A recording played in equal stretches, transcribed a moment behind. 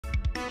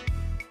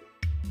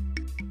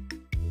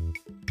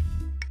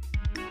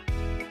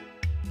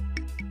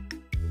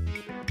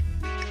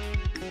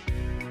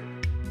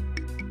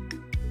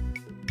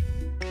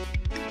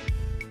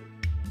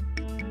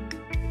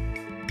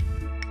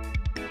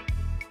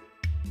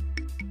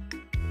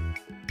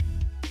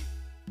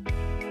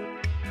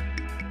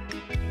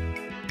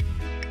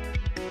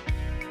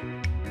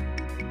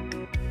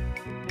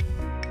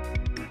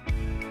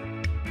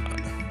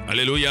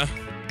Hallelujah.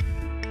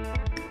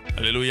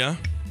 Hallelujah.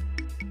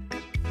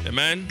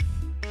 Amen.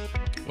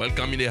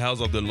 Welcome in the house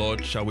of the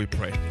Lord. Shall we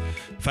pray?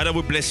 Father,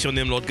 we bless your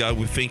name, Lord God.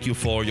 We thank you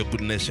for your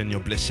goodness and your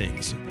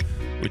blessings.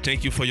 We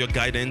thank you for your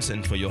guidance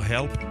and for your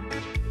help.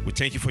 We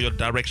thank you for your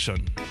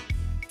direction.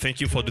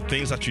 Thank you for the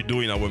things that you do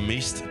in our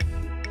midst,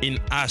 in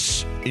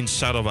us,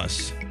 inside of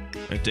us.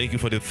 And thank you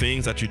for the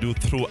things that you do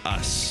through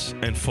us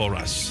and for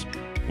us.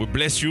 We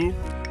bless you.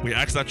 We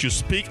ask that you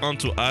speak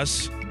unto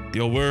us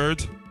your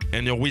word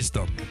and your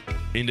wisdom.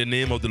 In the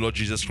name of the Lord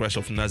Jesus Christ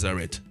of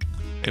Nazareth.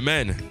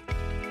 Amen.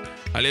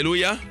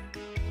 Hallelujah.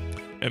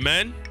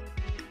 Amen.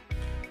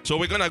 So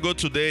we're going to go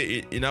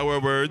today in our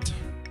word,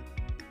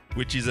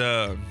 which is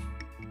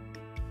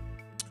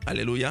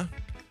hallelujah.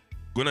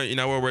 In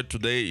our word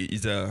today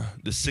is the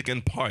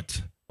second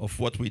part of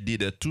what we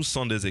did 2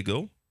 Sundays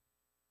ago.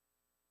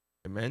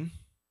 Amen.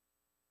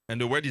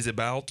 And the word is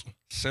about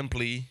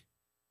simply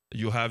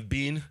you have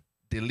been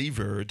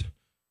delivered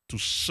to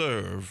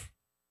serve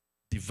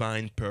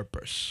divine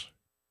purpose.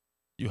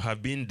 You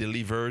have been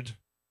delivered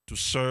to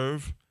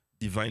serve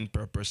divine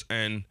purpose.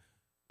 And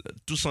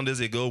 2 Sundays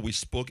ago, we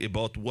spoke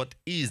about what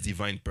is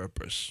divine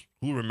purpose.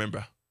 Who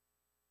remember?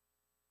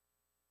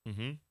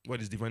 What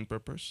is divine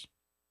purpose?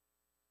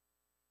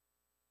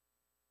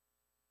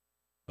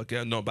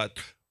 Okay, no, but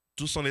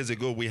 2 Sundays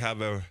ago, we have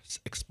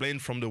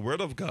explained from the Word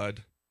of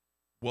God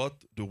what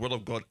the Word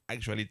of God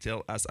actually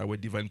tells us our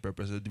divine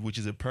purpose, which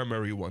is a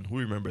primary one. Who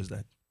remembers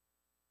that?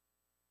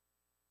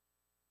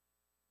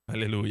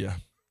 Hallelujah.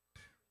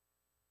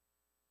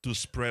 To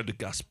spread the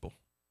gospel.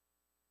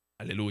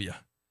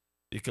 Hallelujah.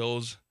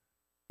 Because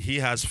he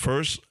has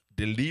first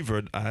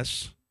delivered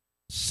us,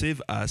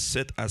 saved us,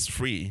 set us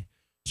free,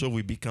 so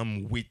we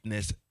become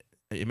witness,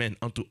 amen,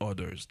 unto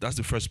others. That's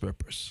the first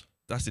purpose.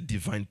 That's the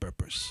divine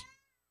purpose.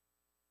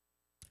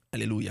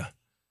 Hallelujah.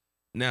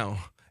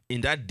 Now,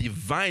 in that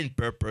divine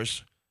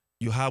purpose,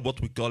 you have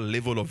what we call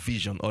level of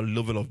vision or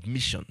level of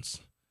missions.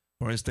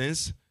 For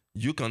instance,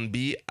 you can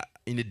be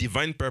in a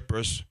divine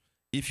purpose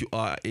if you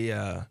are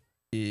a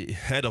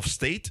head of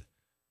state.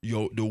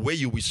 The way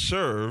you will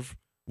serve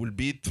will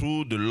be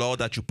through the law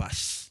that you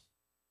pass.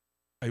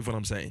 Are you what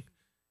I'm saying?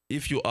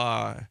 If you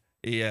are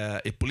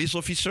a police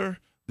officer,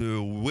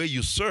 the way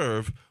you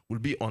serve will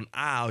be on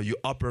how you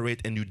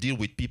operate and you deal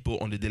with people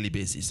on a daily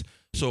basis.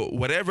 So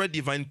whatever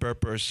divine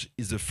purpose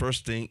is, the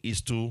first thing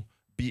is to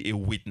be a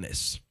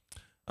witness.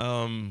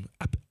 I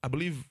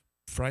believe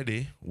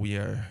Friday we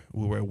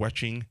were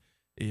watching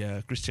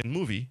a Christian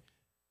movie,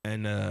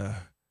 and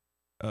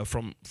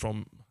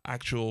from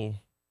actual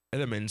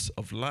elements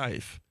of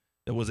life,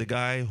 there was a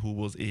guy who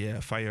was a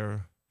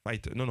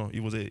firefighter. No, he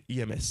was a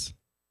EMT,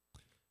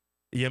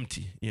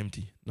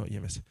 not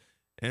EMS.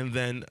 And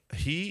then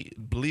he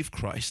believed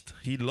Christ.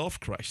 He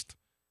loved Christ.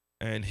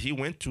 And he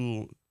went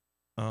to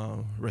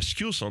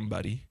rescue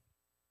somebody,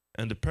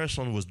 and the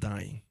person was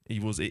dying. He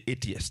was an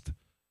atheist.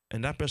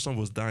 And that person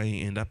was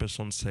dying, and that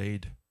person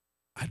said,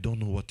 I don't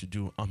know what to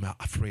do. I'm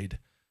afraid.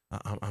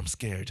 I'm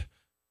scared.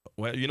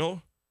 Well, you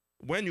know,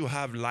 when you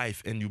have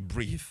life and you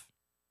breathe,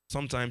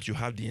 sometimes you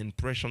have the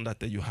impression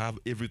that you have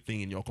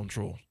everything in your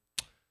control.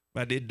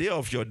 But the day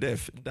of your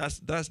death, that's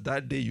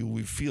that day you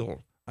will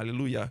feel,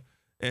 hallelujah.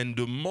 And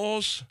the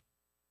most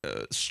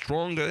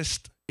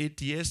strongest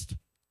atheists,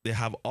 they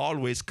have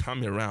always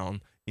come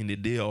around in the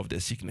day of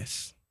their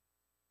sickness.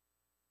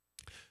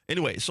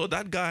 Anyway, so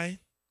that guy,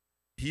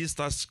 he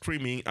starts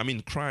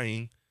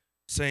crying,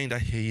 saying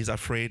that he is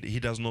afraid,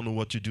 he does not know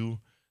what to do,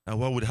 and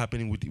what would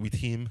happen with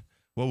him,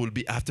 what will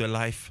be after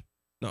life.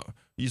 No,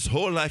 his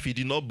whole life he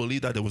did not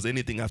believe that there was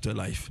anything after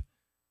life.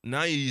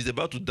 Now he is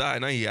about to die.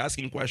 Now he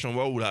asking question,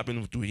 what will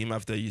happen to him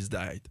after he's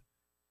died?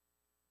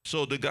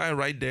 So the guy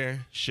right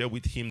there shared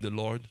with him the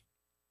Lord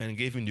and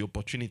gave him the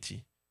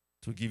opportunity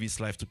to give his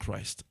life to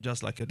Christ,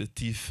 just like the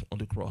thief on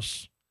the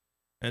cross.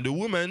 And the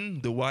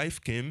woman, the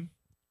wife, came.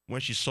 When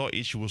she saw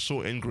it, she was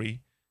so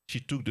angry. She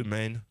took the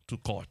man to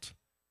court.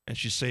 And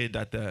she said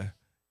that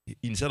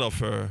instead of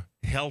her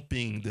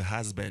helping the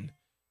husband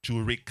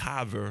to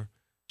recover,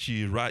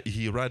 he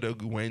rather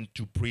went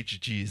to preach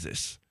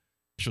Jesus.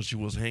 So she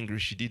was angry.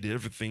 She did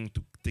everything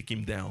to take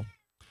him down.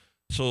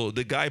 So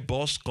the guy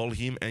boss called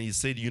him and he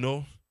said,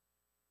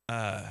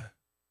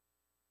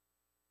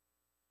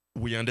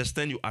 we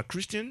understand you are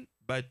Christian,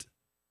 but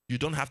you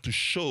don't have to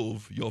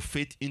shove your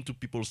faith into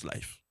people's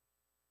life.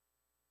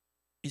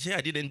 He said,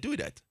 I didn't do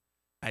that.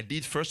 I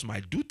did first my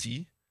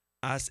duty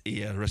as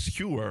a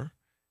rescuer,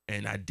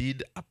 and I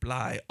did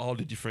apply all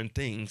the different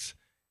things.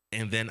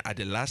 And then at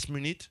the last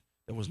minute,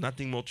 there was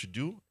nothing more to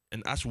do.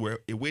 And as we're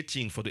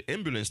waiting for the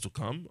ambulance to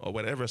come or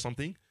whatever,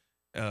 something,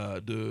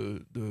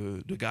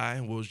 the guy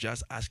was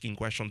just asking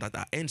questions that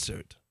I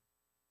answered.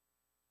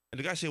 And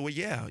the guy said, well,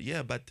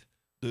 yeah, but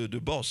the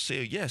boss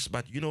said, yes,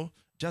 but,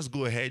 just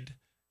go ahead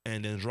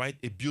and then write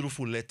a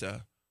beautiful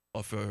letter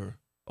of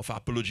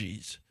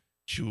apologies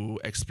to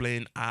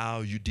explain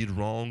how you did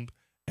wrong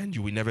and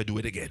you will never do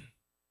it again.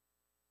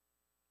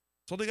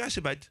 So the guy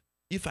said, but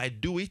if I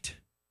do it,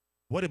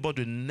 what about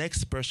the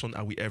next person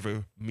I will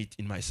ever meet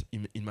in my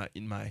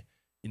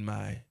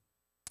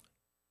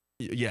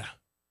Yeah.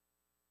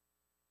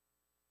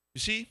 You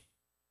see,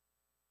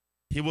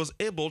 he was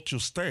able to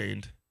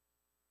stand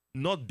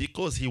not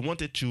because he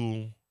wanted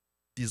to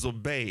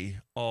disobey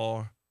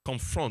or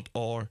confront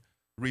or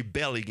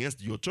rebel against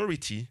the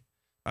authority,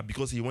 but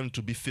because he wanted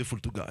to be faithful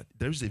to God.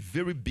 There is a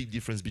very big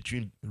difference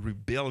between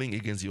rebelling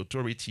against the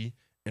authority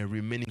and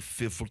remaining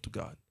faithful to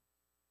God.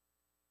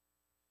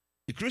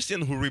 A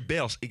Christian who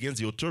rebels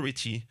against the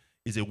authority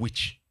is a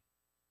witch.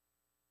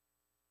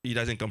 It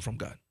doesn't come from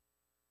God.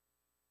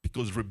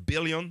 Because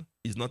rebellion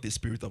is not the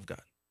spirit of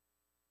God.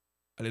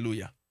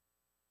 Hallelujah.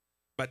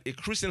 But a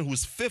Christian who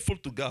is faithful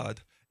to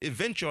God,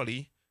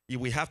 eventually he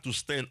will have to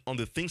stand on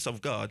the things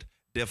of God.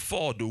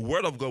 Therefore, the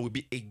word of God will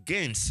be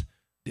against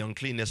the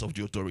uncleanness of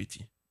the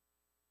authority.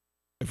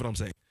 That's what I'm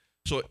saying.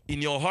 So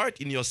in your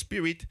heart, in your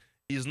spirit,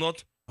 is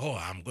not, oh,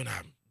 I'm going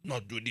to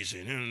not do this.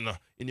 No.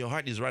 In your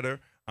heart is rather,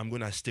 I'm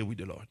going to stay with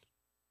the Lord.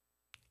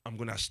 I'm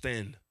going to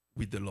stand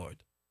with the Lord.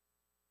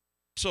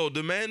 So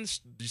the man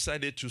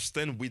decided to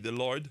stand with the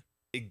Lord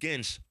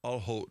against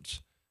all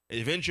odds.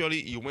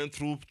 Eventually, he went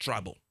through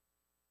trouble.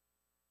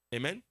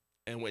 Amen?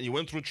 And when he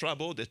went through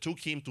trouble, they took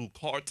him to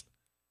court,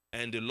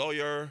 and the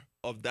lawyer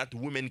of that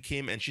woman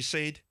came, and she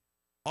said,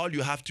 all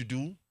you have to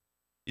do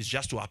is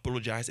just to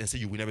apologize and say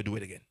you will never do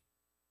it again.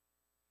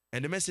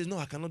 And the man says, no,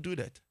 I cannot do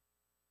that.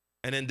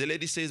 And then the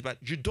lady says, but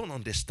you don't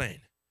understand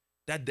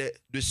that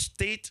the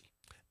state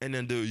and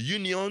then the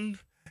union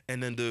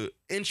and then the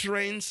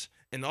insurance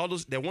and all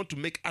those, they want to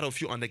make out of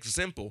you an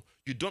example.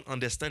 You don't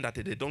understand that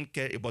they don't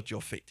care about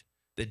your faith.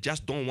 They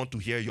just don't want to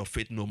hear your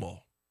faith no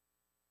more.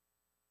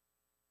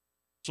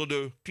 So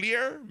the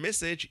clear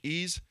message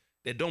is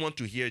they don't want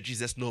to hear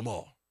Jesus no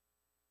more.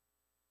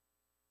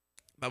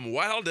 But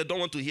while they don't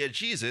want to hear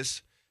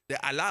Jesus, they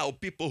allow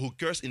people who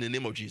curse in the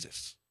name of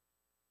Jesus.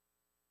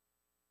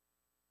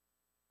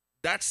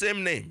 That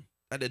same name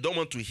that they don't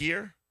want to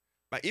hear,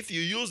 but if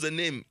you use the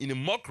name in a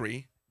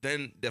mockery,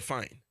 then they're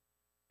fine.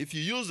 If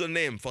you use the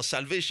name for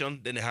salvation,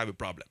 then they have a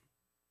problem.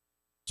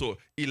 So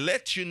it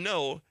lets you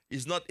know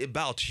it's not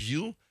about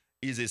you,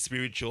 it's a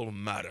spiritual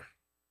matter.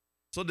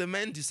 So the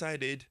man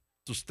decided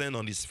to stand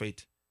on his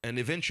faith, and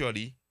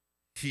eventually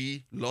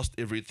he lost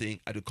everything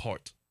at the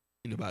court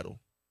in the battle.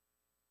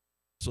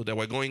 So they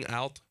were going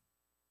out,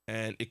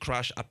 and a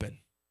crash happened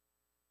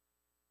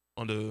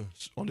on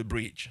the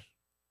bridge.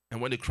 And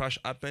when the crash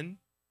happened,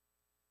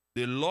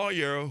 the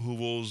lawyer who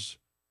was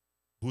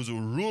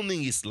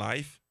ruining his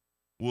life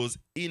was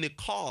in a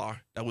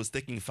car that was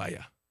taking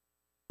fire.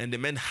 And the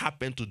man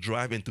happened to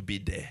drive and to be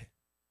there.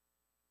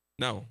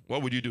 Now,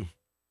 what would you do?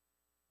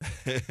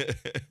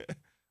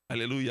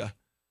 Hallelujah.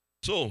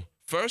 So,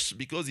 first,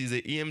 because he's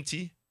an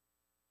EMT,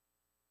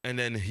 and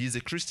then he's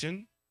a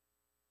Christian,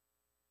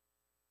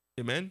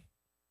 amen,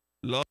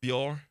 love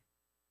your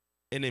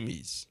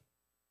enemies.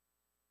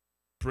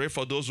 Pray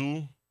for those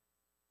who,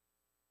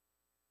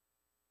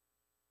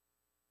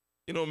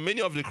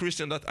 many of the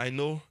Christians that I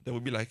know, they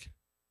will be like,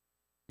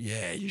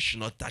 yeah, you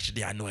should not touch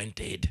the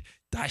anointed.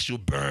 That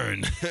should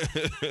burn.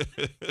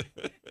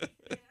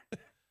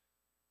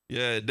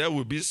 Yeah, they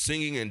will be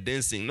singing and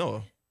dancing.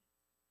 No.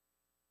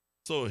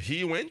 So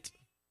he went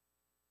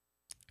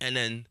and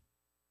then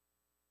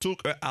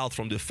took her out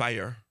from the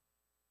fire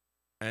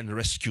and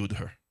rescued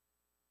her.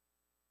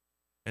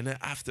 And then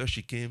after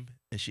she came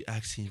and she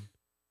asked him,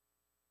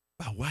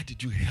 but why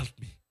did you help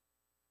me?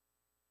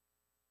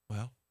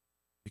 Well,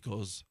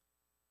 because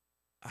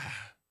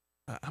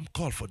I'm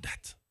called for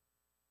that.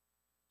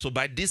 So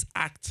by this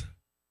act,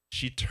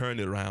 she turned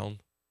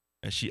around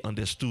and she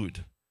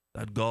understood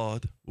that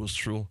God was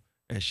true,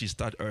 and she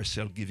started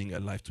herself giving her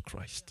life to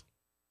Christ.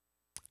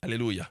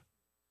 Hallelujah.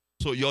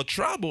 So your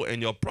trouble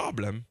and your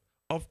problem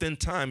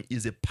oftentimes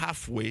is a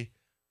pathway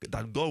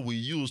that God will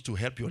use to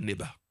help your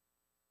neighbor.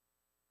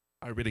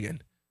 I'll read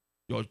again.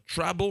 Your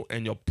trouble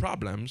and your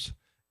problems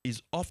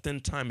is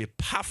oftentimes a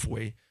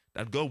pathway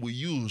that God will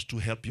use to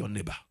help your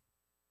neighbor.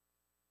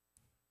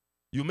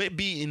 You may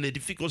be in a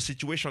difficult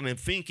situation and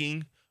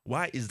thinking,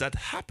 why is that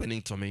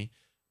happening to me?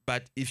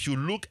 But if you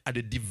look at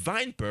the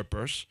divine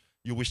purpose,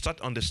 you will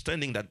start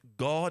understanding that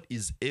God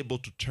is able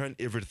to turn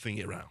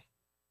everything around.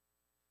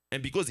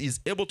 And because he's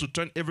able to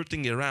turn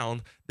everything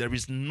around, there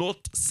is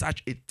not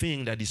such a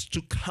thing that is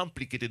too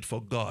complicated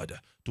for God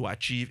to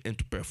achieve and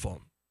to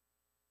perform.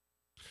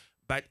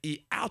 But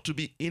it ought to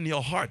be in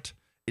your heart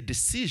a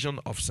decision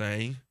of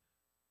saying,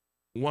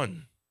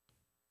 1,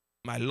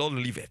 my Lord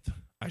liveth,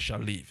 I shall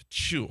live.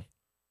 2,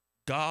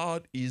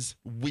 God is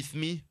with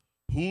me,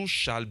 who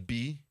shall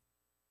be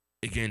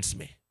against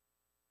me?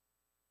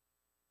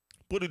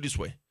 Put it this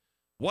way.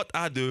 What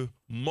are the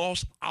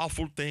most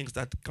awful things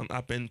that can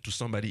happen to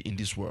somebody in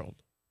this world?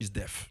 Is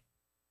death.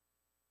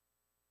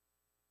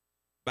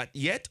 But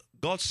yet,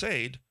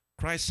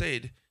 Christ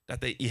said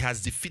that he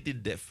has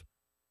defeated death.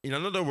 In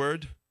another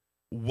word,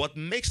 what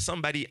makes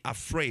somebody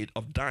afraid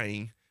of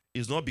dying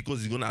is not because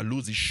he's going to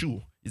lose his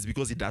shoe. It's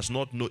because he does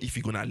not know if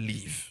he's going to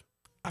live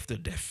after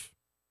death.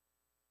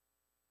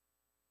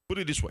 Put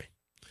it this way.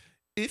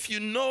 If you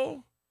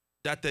know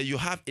that you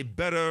have a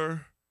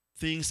better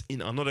things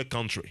in another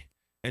country,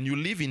 and you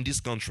live in this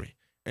country,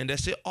 and they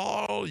say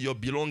all your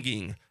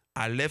belongings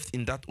are left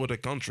in that other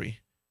country,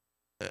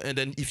 and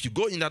then if you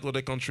go in that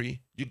other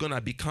country, you're going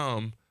to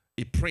become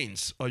a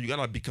prince or you're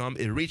going to become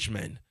a rich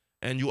man,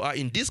 and you are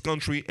in this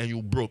country and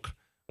you broke.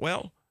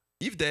 Well,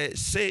 if they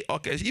say,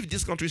 okay, if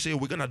this country say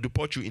we're going to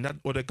deport you in that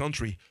other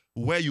country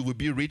where you will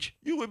be rich,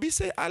 you will be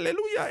say,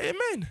 hallelujah,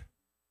 amen.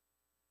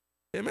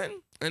 Amen.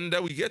 And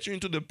then we get you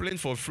into the plane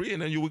for free,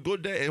 and then you will go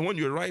there, and when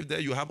you arrive there,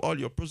 you have all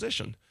your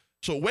possession.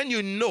 So when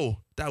you know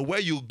that where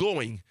you're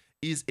going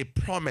is a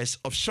promise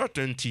of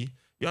certainty,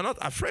 you're not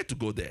afraid to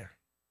go there.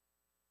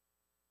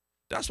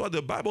 That's what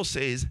the Bible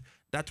says,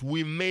 that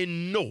we may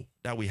know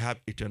that we have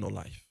eternal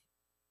life.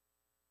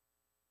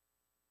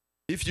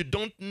 If you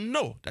don't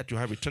know that you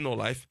have eternal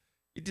life,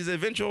 it is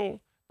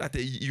eventual that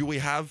you will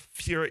have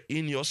fear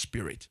in your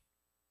spirit.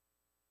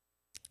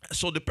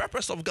 So the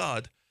purpose of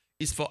God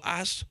is for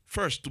us,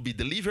 first, to be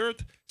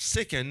delivered,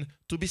 second,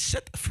 to be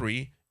set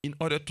free in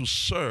order to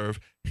serve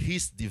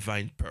his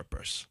divine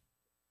purpose.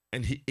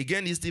 And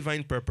his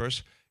divine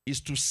purpose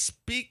is to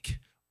speak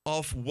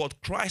of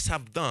what Christ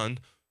have done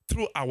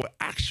through our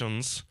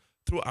actions,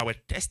 through our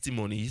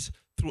testimonies,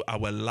 through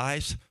our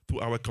lives, through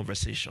our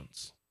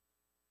conversations.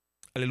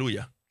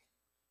 Hallelujah.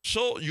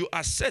 So you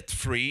are set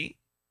free,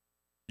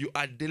 you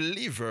are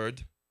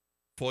delivered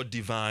for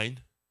divine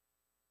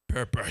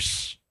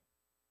purpose.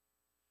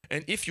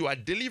 And if you are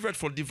delivered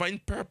for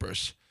divine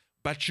purpose,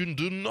 but you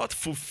do not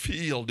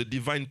fulfill the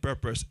divine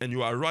purpose and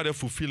you are rather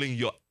fulfilling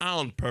your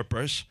own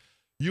purpose,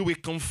 you will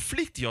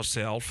conflict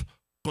yourself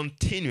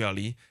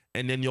continually,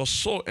 and then your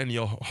soul and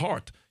your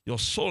heart, your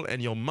soul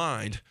and your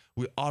mind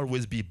will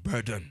always be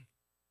burdened.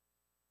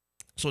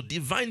 So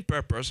divine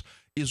purpose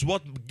is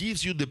what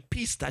gives you the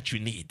peace that you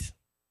need.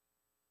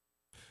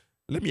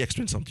 Let me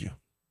explain something to you.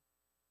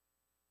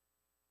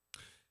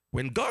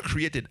 When God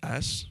created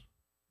us,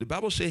 the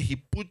Bible says he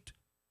put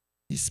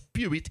his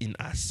spirit in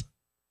us.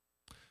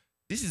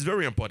 This is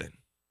very important,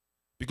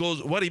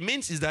 because what it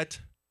means is that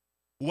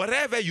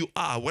wherever you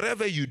are,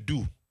 whatever you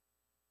do,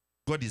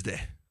 God is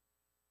there.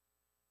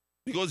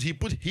 Because he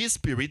put his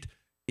spirit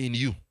in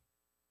you.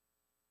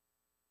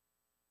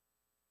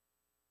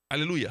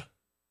 Hallelujah.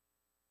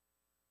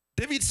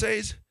 David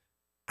says,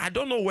 I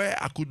don't know where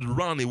I could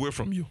run away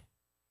from you.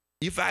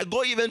 If I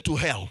go even to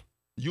hell,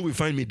 you will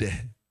find me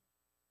there.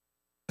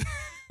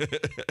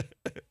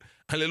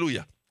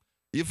 Hallelujah.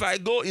 If I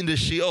go in the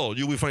Sheol,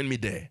 you will find me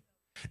there.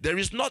 There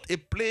is not a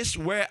place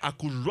where I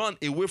could run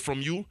away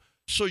from you,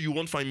 so you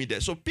won't find me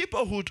there. So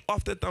people who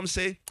oftentimes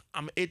say,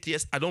 I'm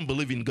atheist, I don't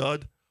believe in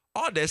God,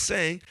 all they're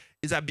saying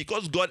is that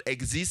because God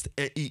exists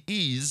and he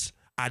is,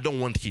 I don't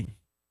want him.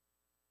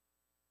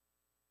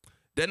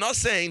 They're not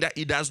saying that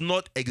he does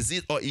not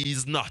exist or he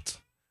is not.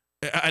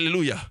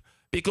 Hallelujah.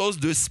 Because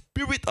the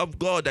Spirit of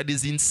God that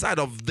is inside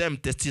of them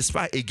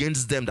testifies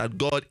against them that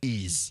God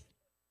is.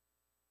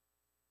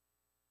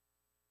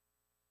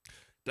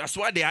 That's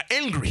why they are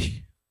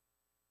angry.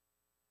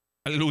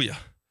 Hallelujah.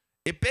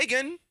 A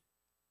pagan,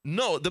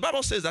 no, the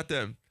Bible says that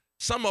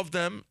some of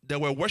them, they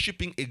were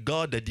worshiping a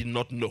God they did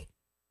not know.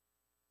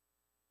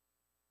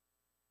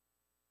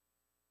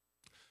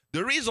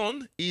 The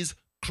reason is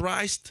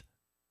Christ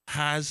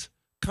has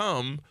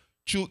come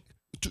to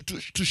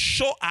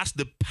show us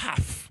the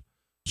path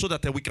so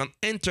that we can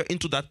enter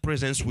into that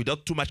presence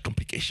without too much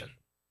complication.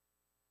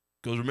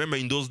 Because remember,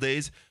 in those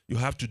days, you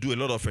have to do a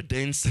lot of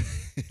dance,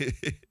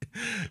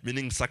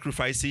 meaning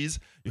sacrifices.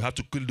 You have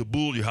to kill the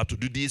bull. You have to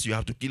do this. You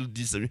have to kill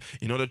this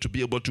in order to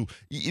be able to.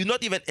 You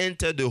not even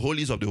enter the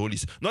holies of the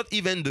holies. Not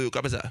even the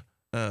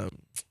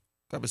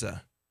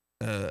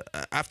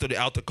after the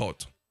outer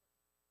court,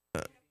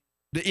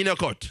 the inner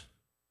court.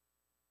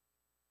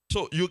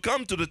 So you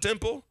come to the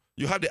temple.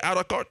 You have the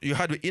outer court. You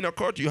have the inner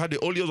court. You have the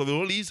holies of the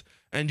holies,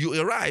 and you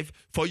arrive.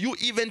 For you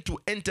even to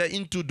enter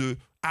into the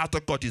outer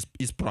court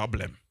is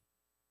problem.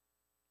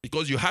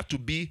 Because you have to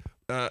be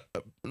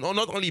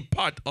not only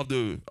part of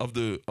the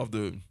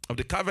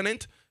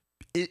covenant.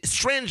 A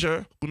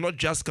stranger will not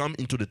just come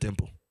into the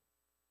temple.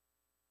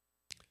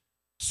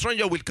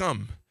 Stranger will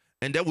come,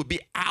 and they will be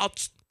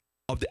out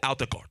of the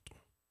outer court.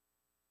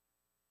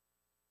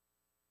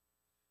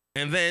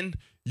 And then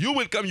you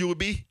will come, you will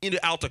be in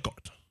the outer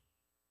court.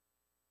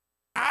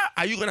 How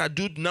are you going to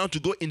do now to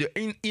go in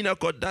the inner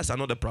court? That's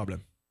another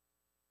problem.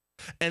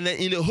 And then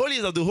in the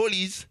holies of the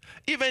holies,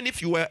 even if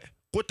you were,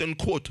 quote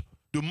unquote,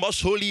 the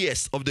most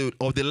holiest of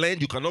the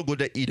land, you cannot go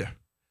there either.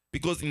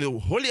 Because in the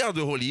holy of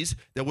the holies,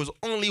 there was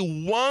only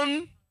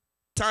one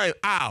time,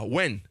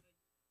 when?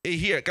 A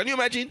year. Can you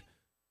imagine?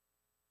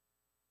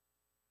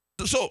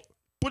 So,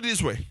 put it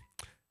this way.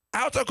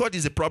 Outer court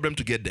is a problem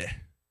to get there.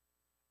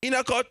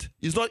 Inner court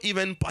is not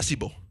even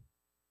possible.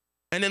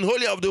 And then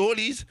holy of the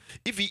holies,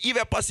 if it's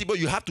even possible,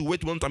 you have to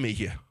wait one time a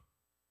year.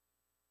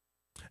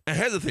 And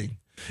here's the thing.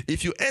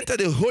 If you enter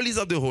the holies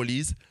of the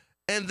holies,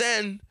 and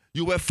then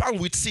you were found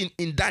with sin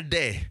in that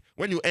day,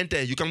 when you enter,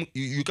 you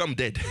come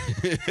dead.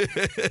 You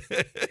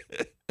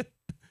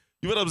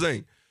know what I'm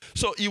saying?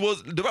 So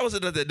the Bible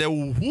said that they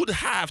would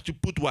have to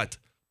put what?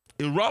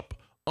 A rope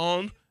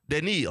on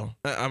the knee,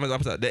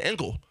 the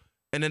ankle.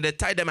 and then they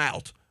tie them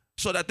out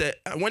so that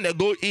when they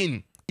go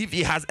in, if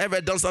he has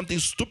ever done something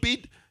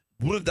stupid,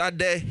 that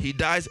day he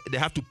dies, they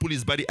have to pull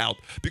his body out.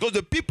 Because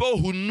the people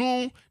who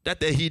knew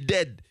that he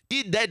dead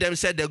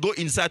themselves, they go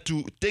inside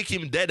to take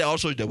him dead,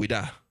 also they will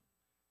die.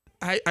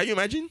 Are you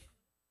imagine?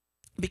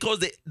 Because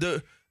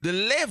the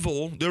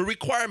level, the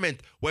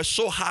requirement was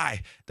so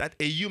high that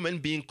a human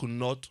being could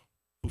not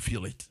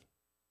fulfill it.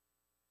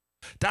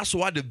 That's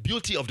what the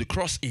beauty of the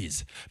cross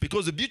is.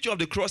 Because the beauty of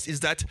the cross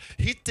is that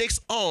he takes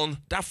on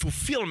that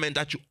fulfillment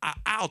that you are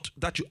out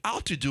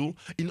to do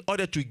in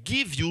order to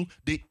give you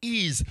the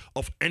ease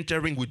of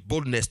entering with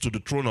boldness to the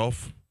throne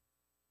of.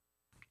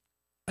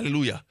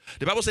 Hallelujah.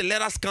 The Bible says,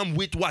 let us come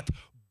with what?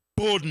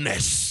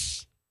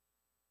 Boldness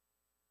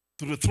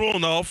to the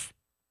throne of,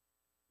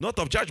 not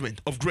of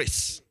judgment, of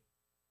grace.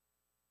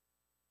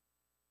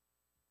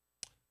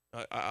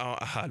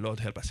 Lord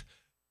help us.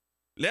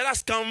 Let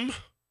us come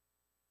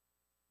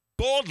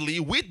boldly,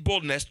 with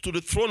boldness, to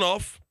the throne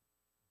of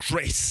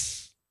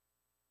grace.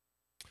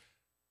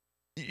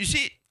 You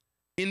see,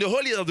 in the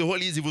Holy of the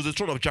Holies, it was the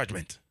throne of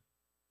judgment.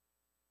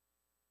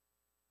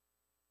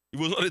 It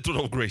was not the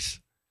throne of grace.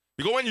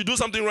 Because when you do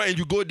something right and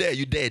you go there,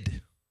 you're dead.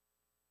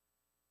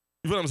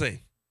 You know what I'm saying?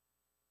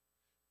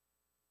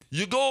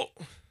 You go,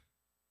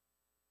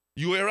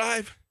 you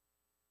arrive,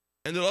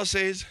 and the Lord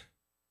says,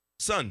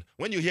 son,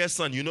 when you hear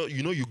son, you know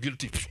you're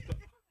guilty.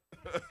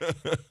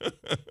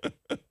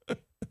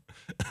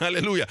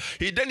 Hallelujah.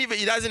 He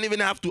doesn't even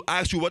have to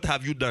ask you, what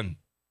have you done?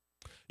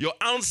 Your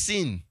own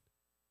sin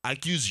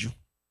accuse you.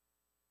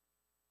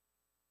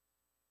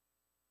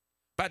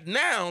 But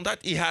now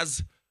that he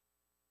has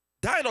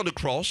died on the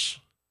cross,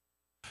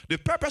 the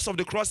purpose of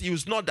the cross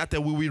is not that we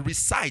will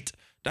recite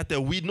that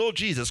we know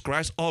Jesus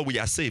Christ or we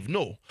are saved.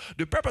 No.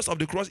 The purpose of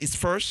the cross is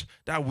first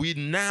that we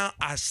now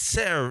are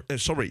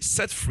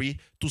set free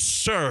to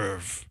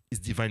serve his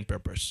divine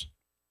purpose.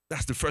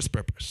 That's the first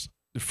purpose,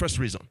 the first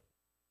reason.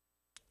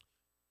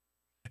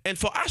 And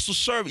for us to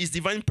serve his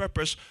divine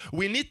purpose,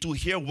 we need to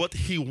hear what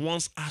he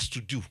wants us to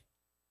do.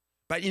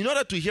 But in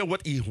order to hear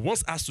what he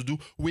wants us to do,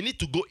 we need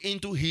to go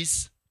into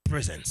his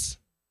presence.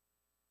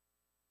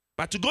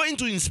 But to go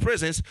into his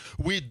presence,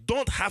 we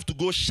don't have to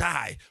go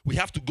shy. We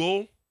have to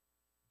go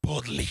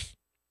boldly.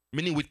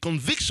 Meaning with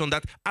conviction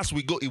that as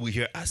we go, he will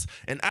hear us.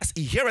 And as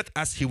he heareth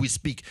us, he will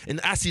speak. And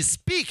as he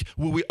speak,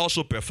 we will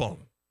also perform.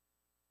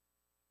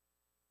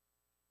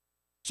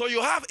 So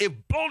you have a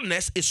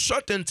boldness, a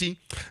certainty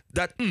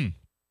that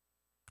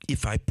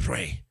if I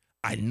pray,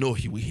 I know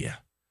he will hear.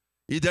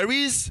 If there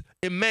is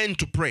a man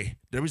to pray,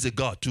 there is a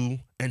God to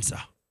answer.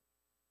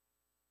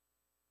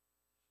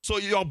 So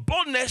your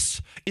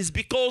boldness is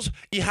because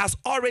he has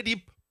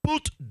already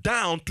put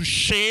down to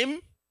shame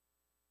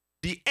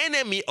the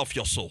enemy of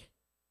your soul,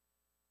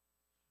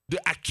 the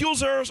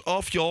accusers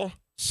of your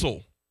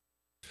soul.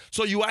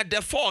 So you are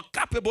therefore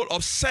capable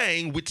of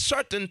saying with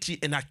certainty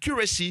and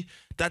accuracy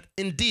that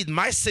indeed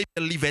my Savior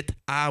liveth,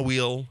 I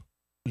will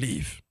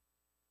live.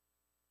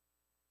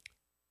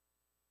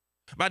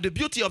 But the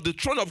beauty of the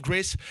throne of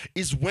grace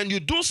is when you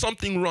do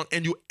something wrong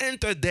and you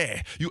enter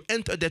there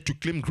to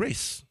claim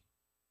grace.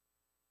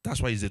 That's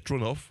why it's the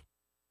throne of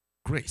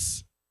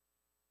grace.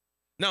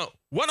 Now,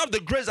 one of the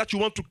grace that you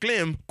want to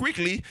claim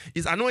quickly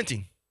is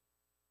anointing.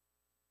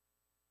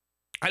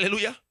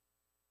 Hallelujah.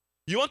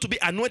 You want to be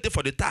anointed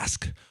for the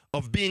task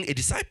of being a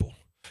disciple.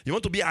 You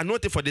want to be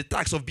anointed for the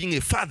task of being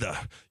a father.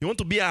 You want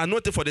to be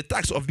anointed for the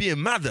task of being a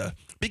mother.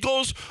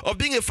 Because of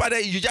being a father,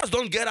 you just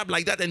don't get up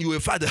like that and you're a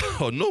father.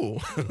 Oh, no.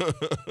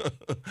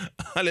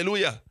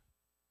 Hallelujah.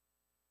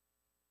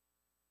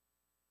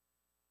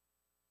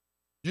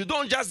 You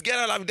don't just get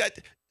up like that.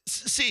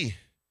 See,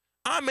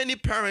 how many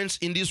parents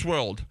in this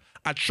world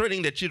are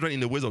training their children in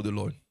the ways of the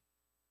Lord?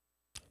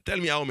 Tell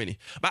me how many.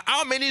 But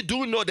how many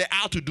do know they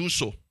how to do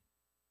so?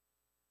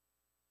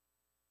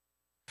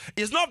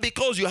 It's not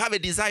because you have a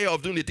desire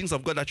of doing the things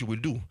of God that you will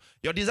do.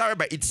 Your desire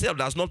by itself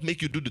does not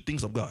make you do the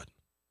things of God.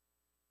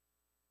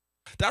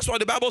 That's why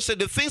the Bible said,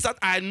 the things that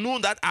I know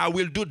that I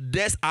will do,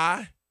 this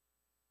I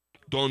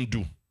don't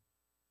do.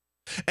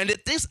 And the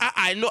things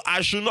I know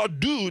I should not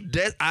do,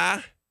 that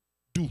I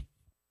do.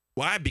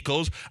 Why?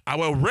 Because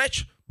our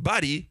wretched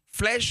body,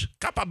 flesh,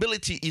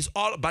 capability is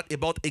all but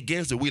about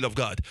against the will of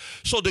God.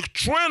 So the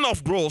throne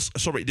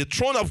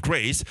of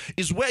grace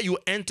is where you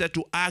enter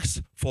to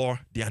ask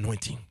for the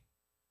anointing.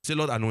 Say,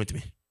 Lord, anoint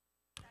me.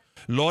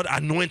 Lord,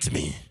 anoint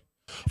me.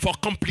 For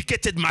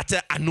complicated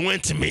matter,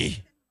 anoint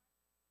me.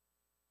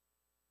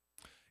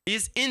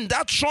 It's in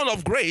that throne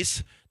of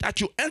grace that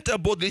you enter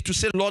boldly to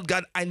say, Lord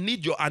God, I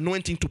need your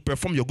anointing to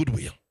perform your good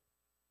will.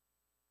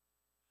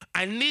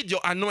 I need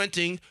your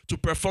anointing to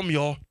perform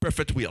your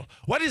perfect will.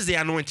 What is the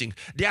anointing?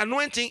 The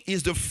anointing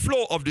is the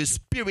flow of the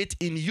Spirit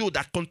in you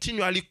that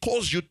continually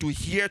calls you to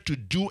hear, to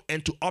do,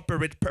 and to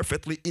operate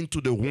perfectly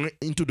into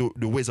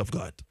the ways of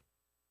God.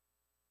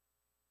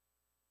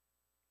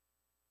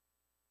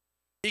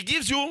 It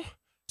gives you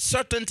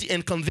certainty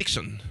and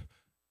conviction.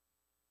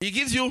 It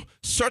gives you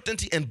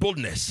certainty and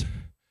boldness.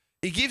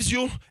 It gives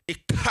you a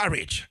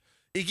courage.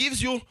 It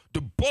gives you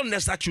the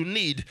boldness that you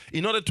need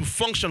in order to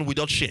function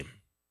without shame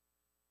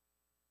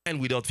and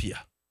without fear.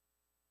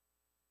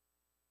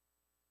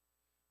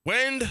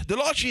 When the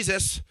Lord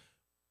Jesus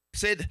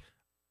said,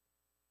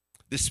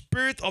 the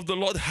Spirit of the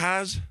Lord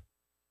has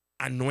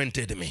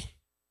anointed me.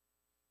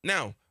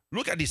 Now,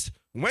 look at this.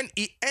 When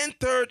he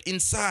entered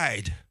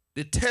inside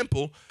the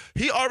temple,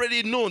 he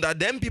already knew that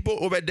them people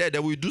over there,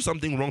 that will do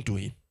something wrong to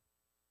him.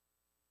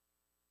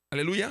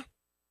 Hallelujah.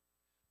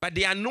 But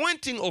the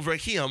anointing over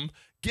him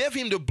gave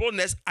him the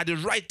boldness at the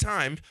right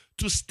time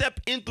to step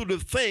into the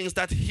things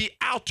that he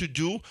ought to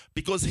do,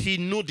 because he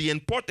knew the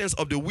importance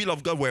of the will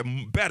of God were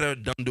better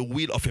than the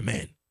will of a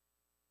man.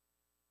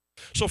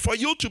 So for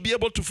you to be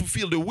able to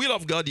fulfill the will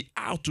of God, you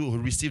ought to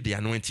receive the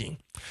anointing.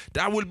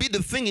 That will be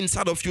the thing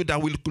inside of you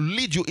that will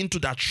lead you into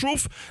that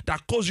truth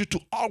that causes you to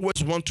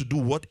always want to do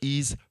what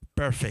is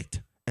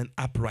perfect and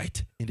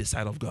upright in the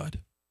sight of God.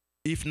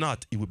 If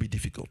not, it will be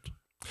difficult.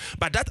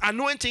 But that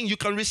anointing, you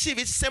can receive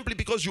it simply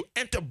because you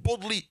enter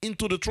boldly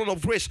into the throne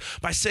of grace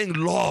by saying,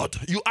 Lord,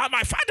 you are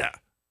my Father.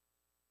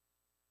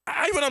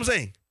 Are you what I'm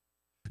saying?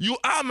 You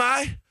are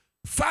my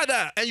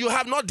Father and you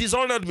have not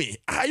dishonored me.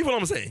 Are you what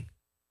I'm saying?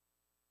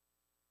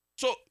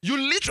 So you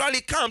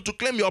literally come to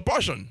claim your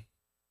portion.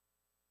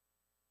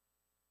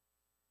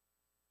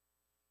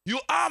 You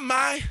are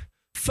my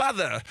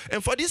Father.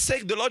 And for this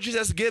sake, the Lord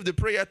Jesus gave the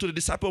prayer to the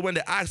disciples when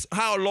they asked,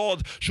 how,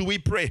 Lord, should we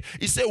pray?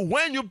 He said,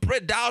 when you pray,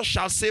 thou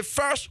shalt say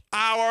first,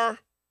 our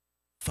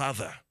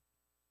Father.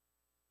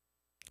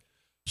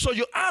 So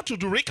you are to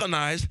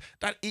recognize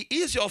that he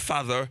is your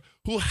Father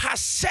who has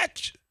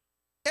set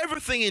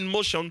everything in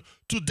motion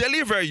to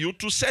deliver you,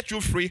 to set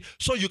you free,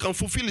 so you can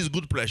fulfill his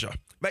good pleasure.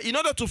 But in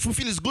order to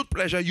fulfill his good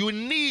pleasure, you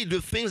need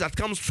the things that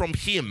comes from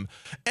him.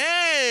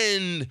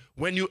 And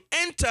when you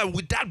enter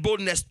with that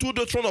boldness to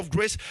the throne of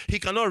grace, he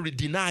cannot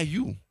deny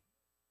you.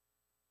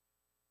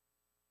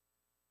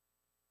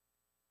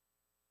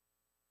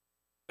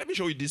 Let me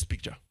show you this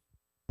picture.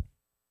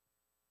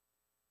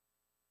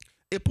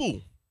 A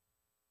pool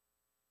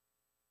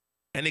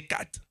and a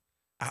cat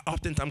are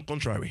oftentimes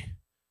contrary,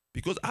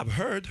 because I've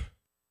heard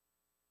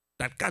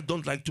that cats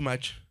don't like too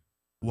much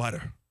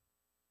water.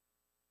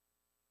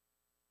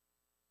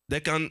 They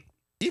can,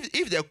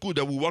 if they're cool,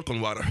 they will walk on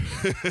water.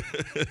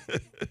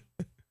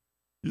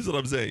 You see what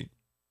I'm saying?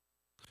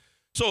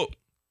 So,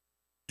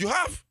 you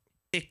have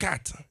a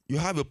cat, you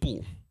have a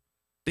pool.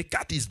 The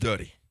cat is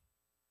dirty.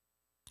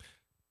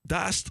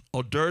 Dust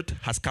or dirt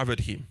has covered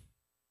him.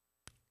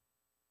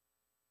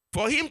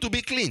 For him to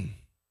be clean,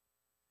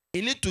 he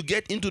needs to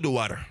get into the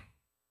water.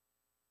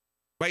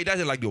 But he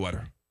doesn't like the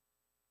water.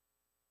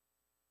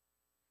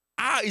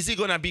 How is he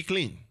going to be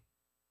clean?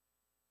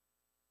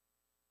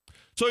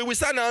 So he will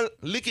start now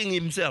licking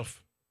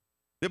himself.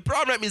 The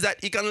problem is that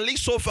he can lick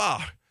so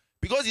far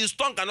because his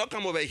tongue cannot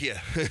come over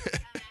here.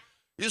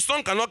 His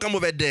tongue cannot come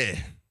over there.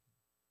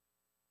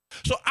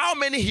 So how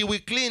many he will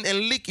clean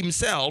and lick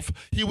himself,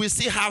 he will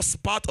still have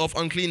spot of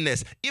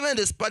uncleanness. Even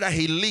the spot that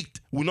he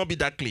licked will not be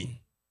that clean.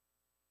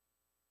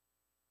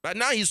 But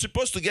now he's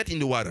supposed to get in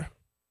the water.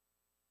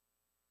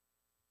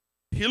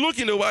 He look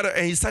in the water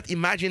and he start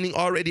imagining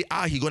already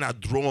how he gonna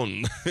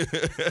drown.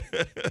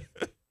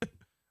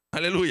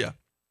 Hallelujah.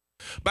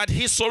 But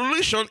his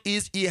solution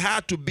is he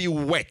had to be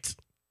wet.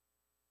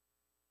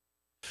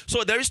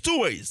 So there is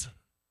two ways.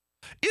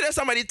 Either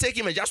somebody take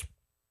him and just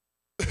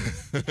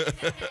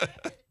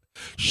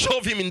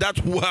shove him in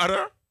that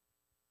water.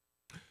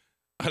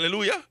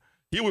 Hallelujah.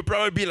 He will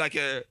probably be like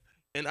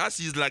and as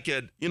he's like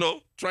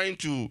trying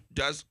to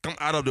just come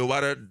out of the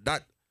water,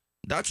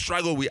 that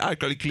struggle will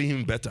actually clean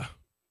him better.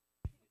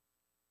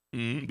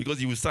 Because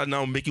he will start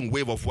now making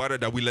wave of water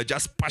that will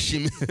just push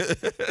him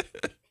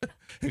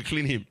and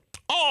clean him.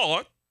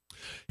 Or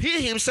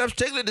he himself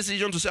take the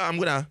decision to say, I'm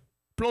going to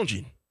plunge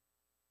in.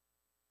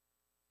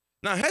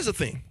 Now, here's the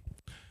thing.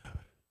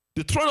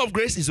 The throne of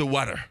grace is a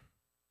water.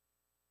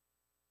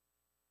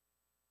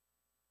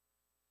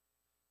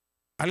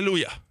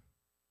 Hallelujah.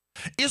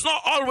 It's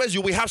not always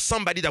you will have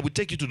somebody that will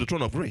take you to the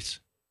throne of grace.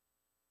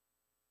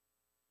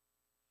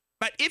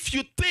 But if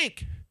you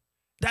think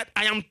that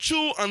I am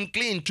too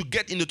unclean to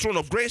get in the throne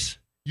of grace,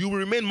 you will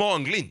remain more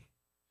unclean.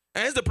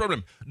 And here's the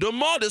problem. The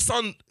more the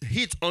sun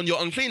hits on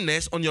your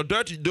uncleanness, on your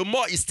dirt, the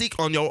more it sticks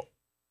on your...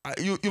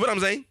 You know what I'm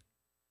saying?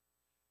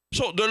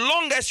 So the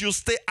longest you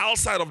stay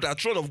outside of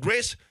that throne of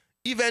grace,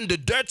 even the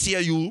dirtier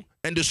you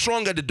and the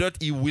stronger the dirt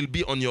it will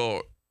be on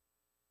your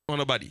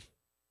body.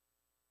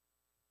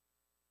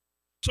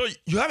 So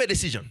you have a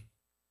decision.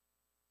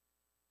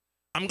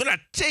 I'm going to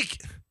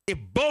take a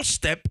bold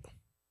step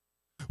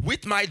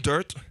with my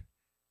dirt,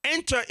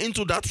 enter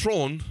into that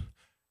throne,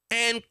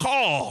 and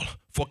call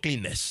for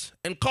cleanness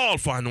and call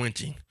for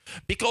anointing.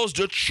 Because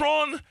the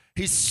throne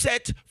is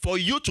set for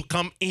you to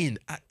come in.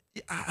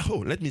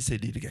 Let me say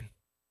it again.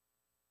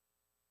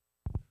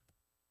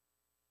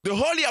 The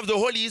Holy of the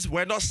Holies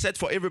were not set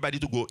for everybody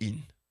to go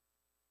in.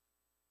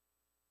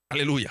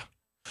 Hallelujah.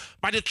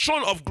 But the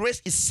throne of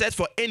grace is set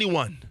for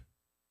anyone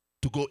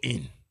to go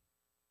in.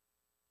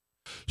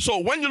 So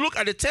when you look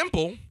at the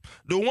temple,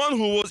 the one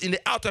who was in the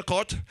outer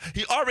court,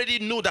 he already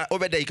knew that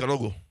over there he cannot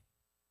go.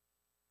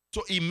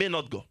 So he may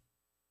not go.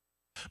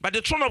 But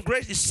the throne of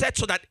grace is set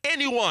so that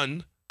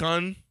anyone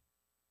can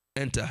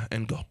enter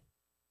and go.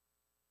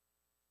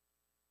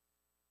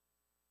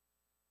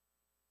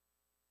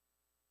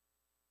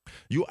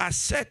 You are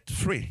set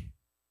free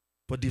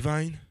for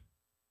divine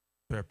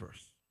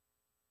purpose.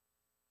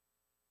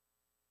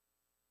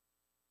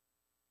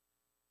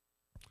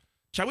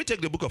 Shall we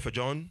take the book of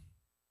John,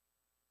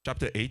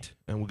 chapter 8,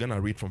 and we're going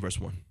to read from verse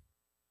 1.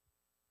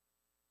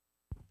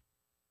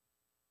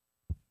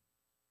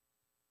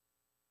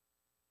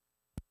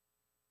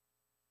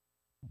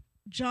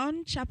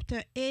 John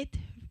chapter 8,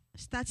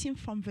 starting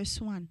from verse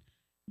 1.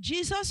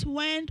 Jesus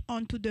went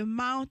onto the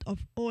Mount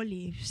of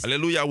Olives.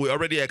 Hallelujah. We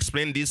already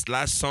explained this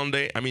last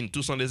Sunday,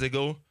 2 Sundays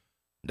ago,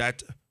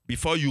 that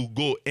before you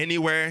go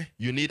anywhere,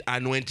 you need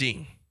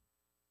anointing,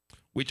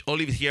 which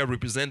olives here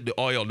represent the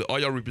oil. The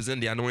oil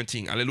represents the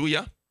anointing.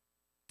 Hallelujah.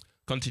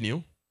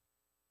 Continue.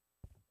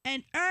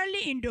 And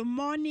early in the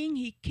morning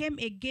he came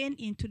again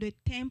into the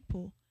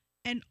temple,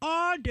 and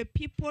all the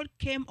people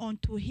came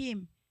unto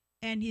him,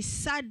 and he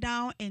sat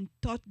down and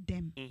taught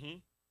them.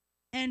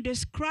 And the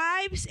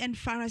scribes and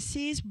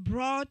Pharisees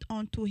brought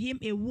unto him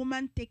a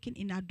woman taken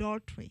in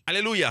adultery.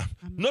 Hallelujah.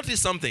 Amen.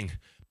 Notice something.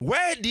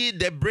 Where did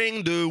they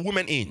bring the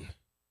woman in?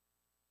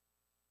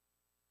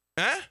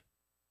 Huh?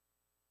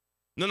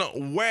 No.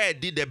 Where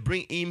did they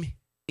bring him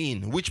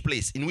in? Which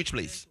place? In which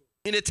place?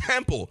 In the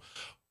temple.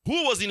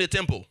 Who was in the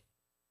temple?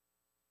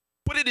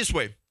 Put it this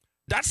way.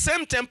 That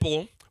same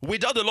temple,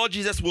 without the Lord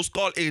Jesus, was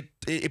called a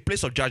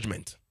place of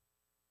judgment.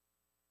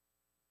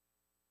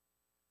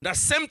 That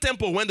same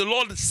temple, when the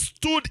Lord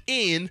stood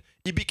in,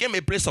 it became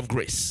a place of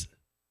grace.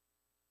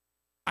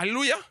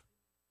 Hallelujah.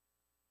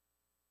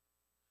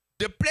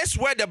 The place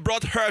where they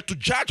brought her to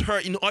judge her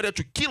in order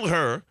to kill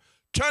her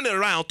turned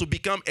around to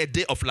become a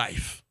day of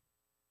life.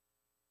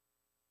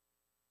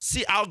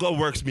 See how God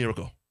works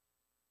miracle.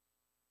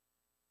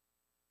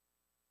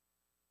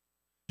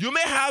 You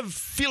may have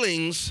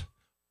feelings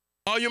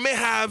or you may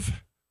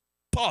have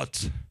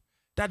thoughts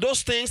that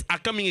those things are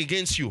coming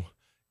against you.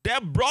 They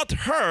brought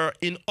her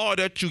in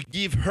order to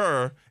give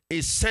her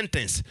a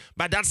sentence,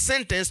 but that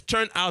sentence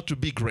turned out to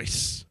be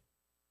grace.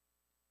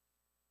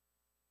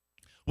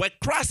 Where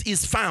Christ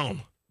is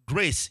found,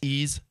 grace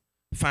is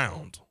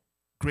found.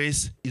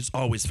 Grace is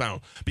always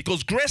found.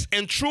 Because grace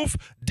and truth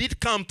did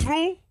come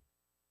through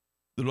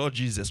the Lord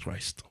Jesus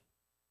Christ.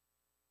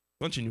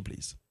 Continue,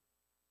 please.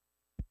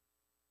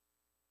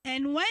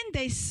 And when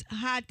they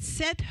had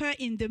set her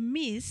in the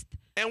midst,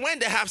 and when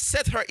they have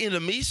set her in the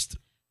midst,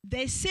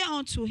 they say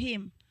unto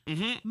him,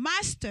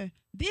 Master,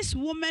 this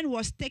woman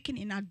was taken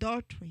in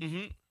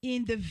adultery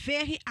in the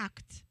very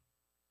act.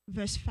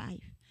 Verse 5.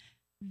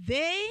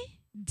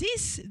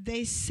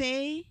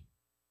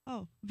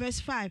 Verse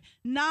 5.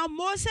 Now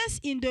Moses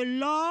in the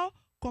law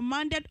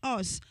commanded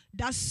us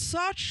that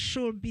such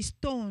should be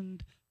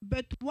stoned,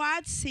 but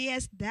what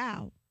sayest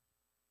thou?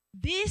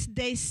 This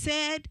they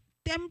said,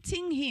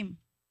 tempting him,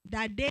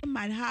 that they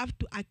might have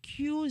to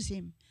accuse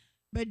him.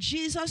 But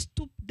Jesus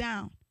stooped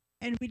down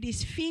and with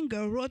his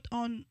finger wrote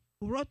on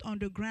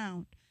the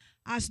ground,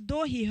 as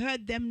though he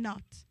heard them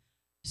not.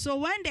 So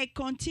when they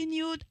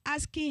continued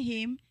asking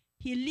him,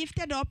 he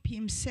lifted up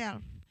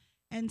himself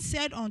and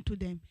said unto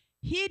them,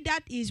 He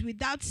that is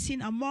without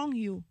sin among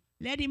you,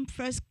 let him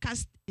first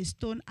cast a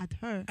stone at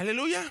her.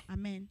 Hallelujah.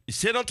 Amen. He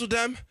said unto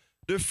them,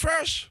 the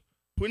first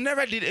who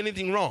never did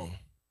anything wrong,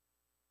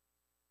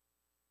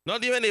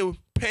 not even a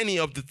penny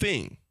of the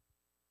thing,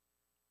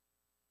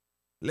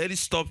 let it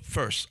stop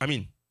first.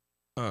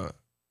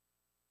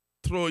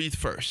 Throw it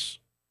first.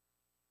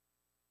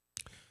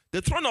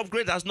 The throne of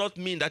grace does not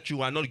mean that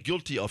you are not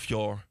guilty of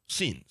your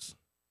sins.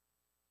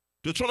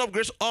 The throne of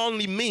grace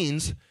only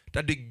means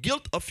that the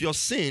guilt of your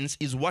sins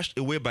is washed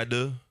away by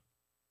the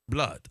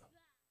blood.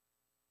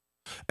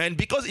 And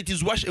because it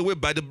is washed away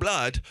by the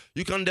blood,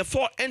 you can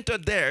therefore enter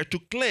there to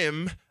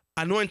claim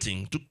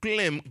anointing, to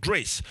claim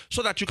grace,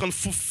 so that you can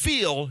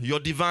fulfill your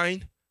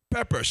divine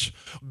purpose.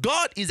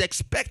 God is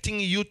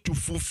expecting you to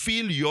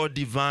fulfill your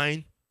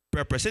divine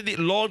purpose. Say,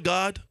 Lord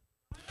God,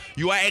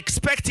 you are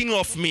expecting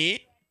of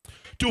me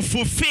to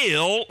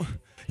fulfill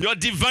your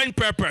divine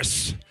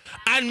purpose.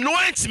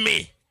 Anoint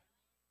me.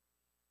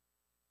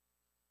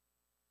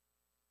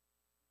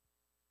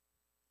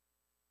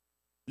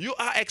 You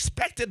are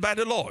expected by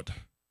the Lord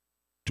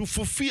to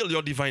fulfill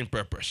your divine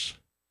purpose.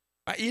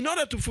 In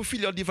order to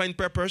fulfill your divine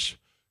purpose,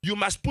 you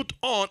must put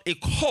on a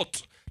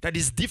coat that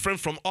is different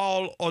from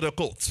all other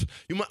coats.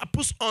 You must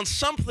put on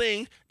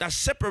something that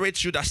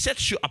separates you, that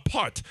sets you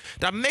apart,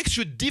 that makes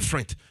you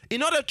different.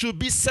 In order to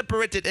be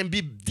separated and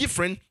be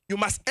different, you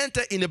must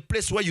enter in a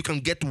place where you can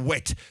get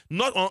wet.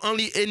 Not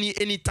only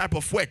any type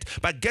of wet,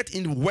 but get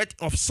in wet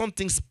of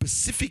something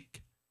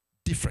specific,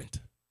 different.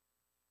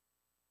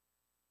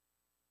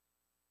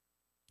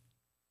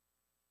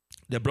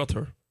 They brought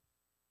her.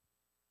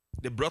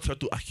 They brought her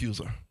to accuse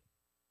her.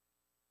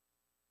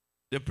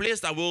 The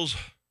place that was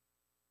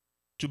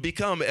to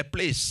become a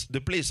place, the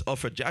place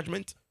of a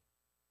judgment,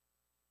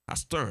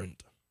 has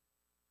turned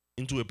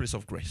into a place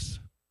of grace.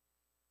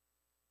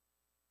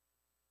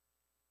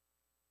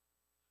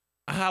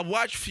 I have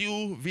watched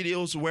few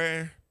videos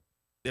where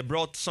they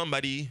brought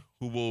somebody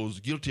who was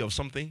guilty of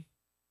something,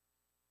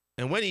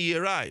 and when he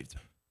arrived,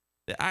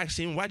 they asked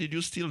him, why did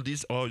you steal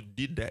this or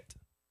did that?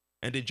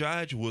 And the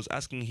judge was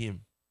asking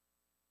him,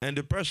 and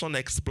the person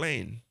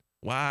explained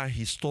why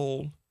he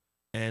stole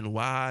and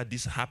why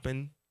this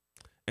happened.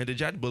 And the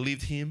judge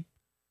believed him,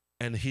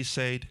 and he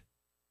said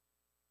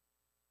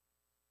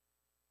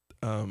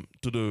to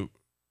the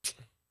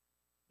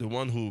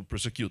one who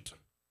prosecute,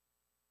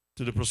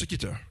 to the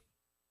prosecutor,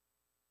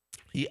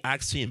 he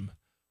asked him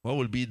what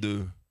will be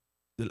the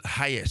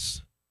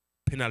highest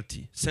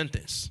penalty,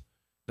 sentence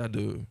that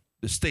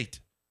the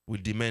state will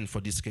demand for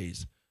this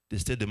case. The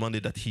state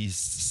demanded that he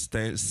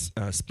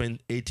spend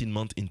 18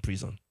 months in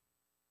prison.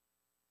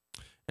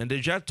 And the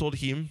judge told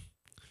him,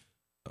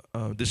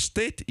 the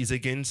state is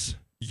against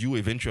you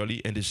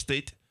eventually, and the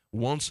state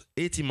wants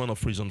 18 months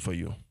of prison for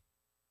you.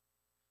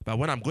 But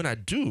what I'm going to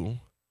do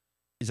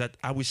is that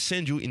I will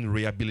send you in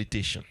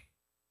rehabilitation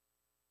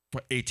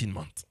for 18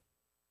 months.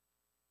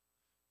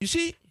 You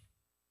see,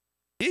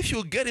 if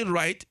you get it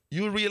right,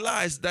 you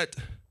realize that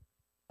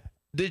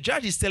the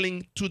judge is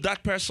telling to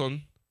that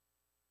person,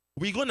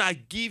 we're going to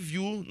give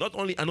you not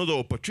only another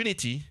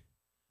opportunity,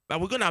 but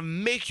we're going to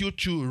make you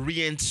to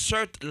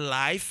reinsert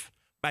life,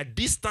 but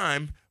this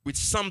time with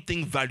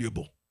something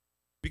valuable.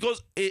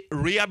 Because a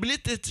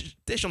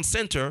rehabilitation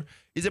center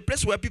is a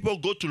place where people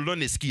go to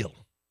learn a skill.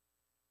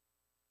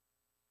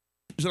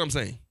 You see what I'm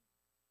saying?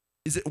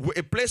 It's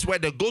a place where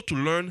they go to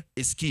learn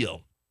a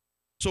skill.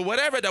 So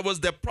whatever that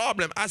was the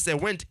problem as they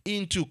went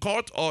into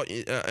court or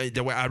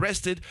they were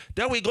arrested,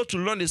 then we go to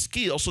learn the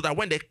skill so that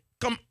when they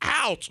come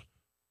out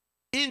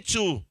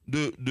into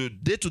the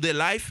day-to-day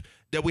life,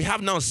 that we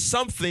have now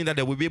something that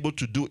they will be able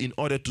to do in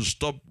order to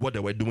stop what they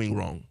were doing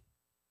wrong.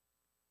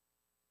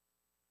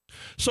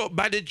 So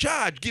by the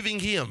judge giving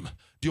him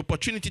the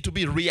opportunity to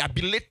be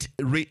rehabilitated,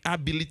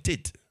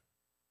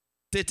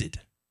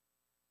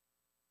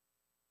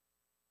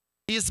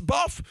 is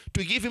both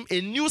to give him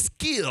a new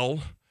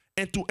skill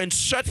and to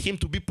insert him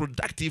to be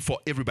productive for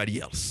everybody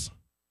else.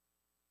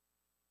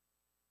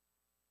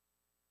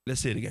 Let's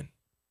say it again.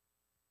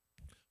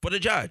 For the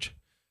judge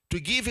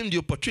to give him the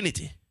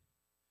opportunity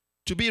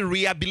to be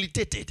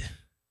rehabilitated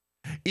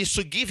is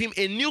to give him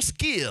a new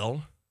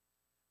skill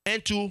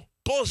and to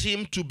cause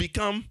him to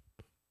become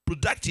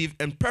productive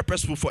and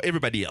purposeful for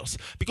everybody else.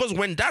 Because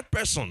when that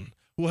person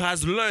who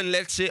has learned,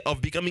 let's say,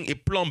 of becoming a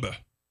plumber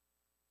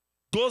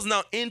goes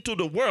now into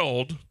the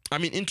world,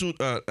 into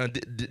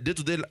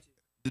day-to-day,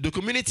 the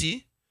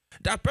community,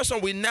 that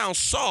person will now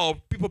solve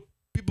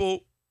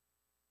people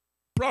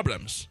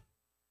problems.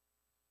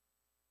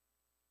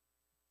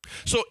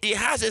 So he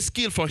has a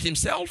skill for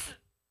himself,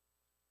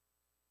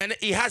 and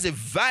he has a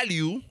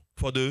value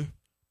for the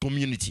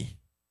community.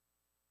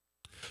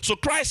 So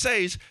Christ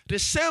says, the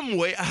same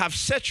way I have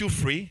set you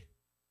free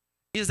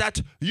is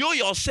that you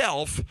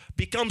yourself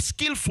become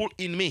skillful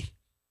in me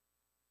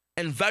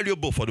and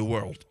valuable for the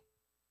world.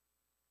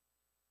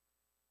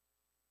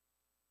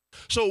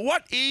 So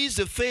what is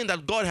the thing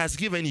that God has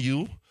given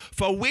you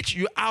for which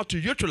you are to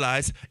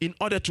utilize in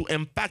order to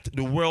impact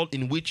the world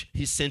in which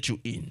he sent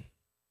you in?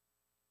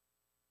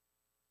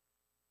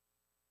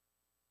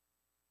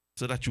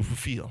 So that you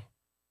fulfill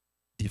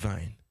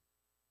divine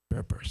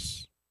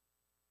purpose.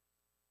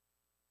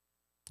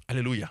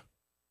 Hallelujah.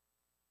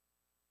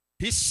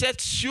 He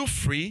sets you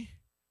free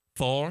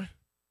for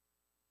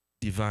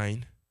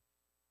divine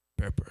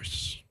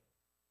purpose.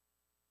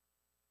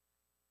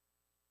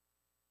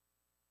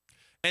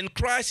 And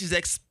Christ is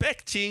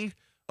expecting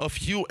of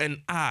you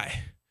and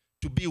I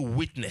to be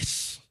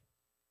witness.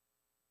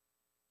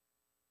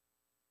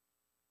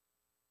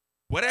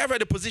 Whatever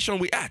the position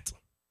we're at,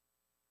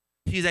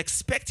 he's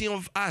expecting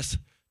of us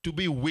to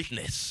be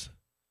witness.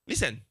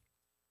 Listen,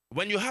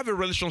 when you have a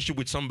relationship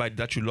with somebody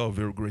that you love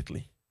very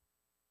greatly,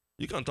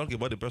 you can't talk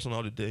about the person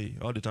all the day,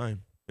 all the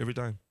time, every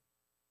time.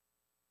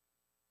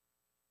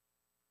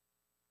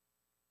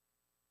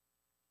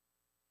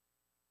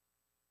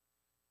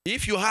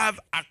 If you have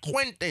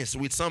acquaintance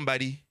with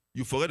somebody,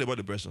 you forget about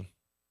the person.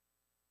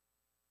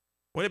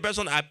 When the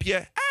person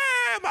appears,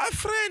 hey, my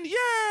friend,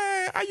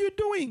 yeah, how you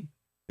doing?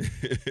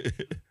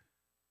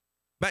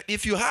 But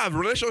if you have a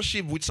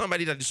relationship with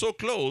somebody that is so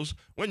close,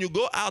 when you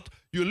go out,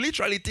 you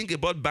literally think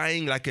about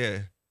buying like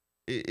a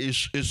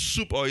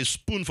soup or a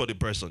spoon for the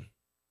person.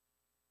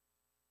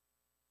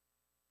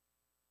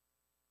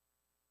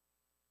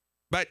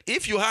 But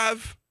if you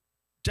have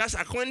just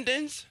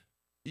acquaintance,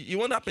 it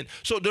won't happen.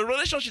 So the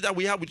relationship that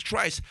we have with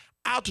Christ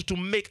ought to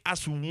make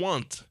us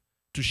want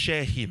to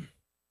share him.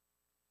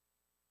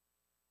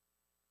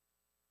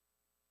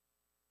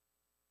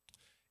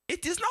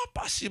 It is not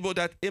possible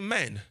that a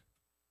man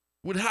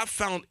would have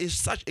found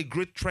such a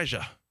great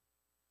treasure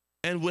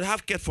and would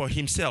have kept for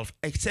himself,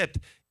 except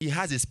he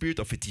has a spirit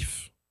of a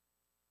thief.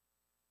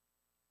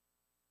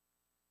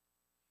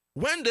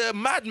 When the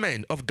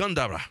madman of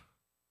Gandhara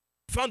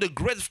found a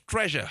great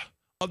treasure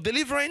of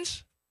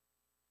deliverance,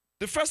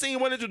 the first thing he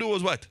wanted to do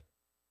was what?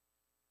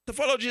 To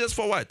follow Jesus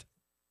for what?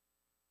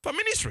 For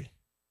ministry.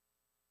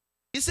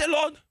 He said,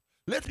 Lord,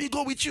 let me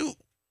go with you.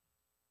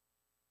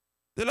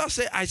 The Lord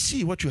said, I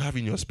see what you have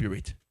in your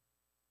spirit.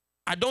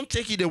 I don't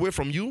take it away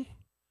from you,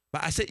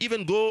 but I say,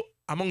 even go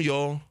among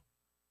your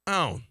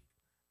own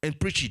and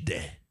preach it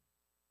there.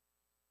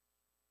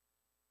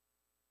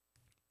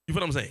 You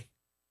know what I'm saying?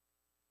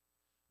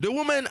 The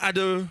woman at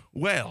the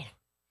well,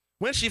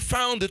 when she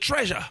found the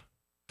treasure,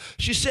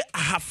 she said, I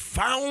have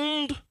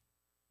found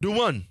the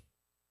one.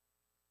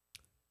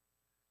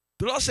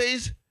 The Lord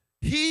says,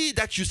 he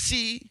that you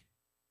see,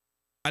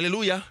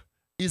 hallelujah,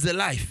 is the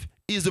life,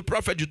 is the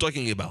prophet you're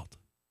talking about.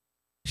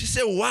 She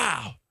said,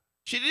 wow.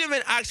 She didn't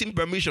even ask him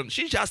permission.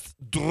 She just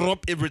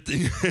dropped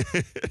everything.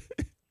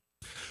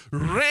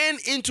 Ran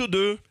into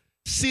the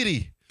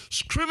city,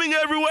 screaming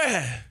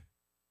everywhere.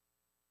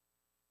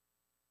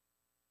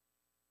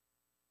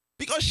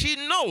 Because she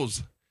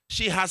knows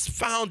she has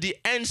found the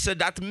answer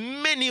that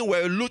many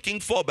were looking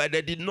for, but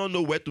they did not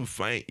know where to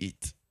find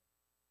it.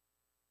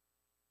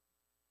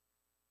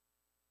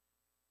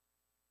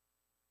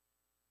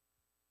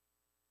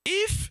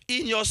 If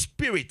in your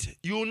spirit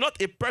you're not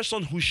a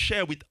person who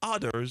shares with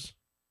others,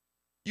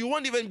 you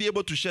won't even be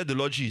able to share the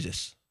Lord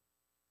Jesus.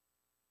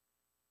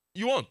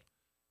 You won't.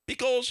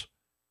 Because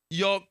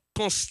your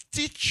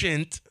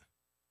constituent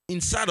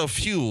inside of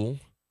you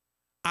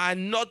are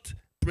not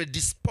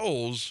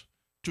predisposed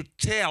to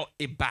tell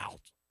about.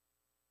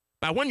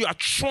 But when you are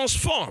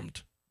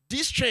transformed,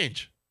 this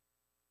change.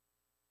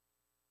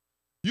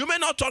 You may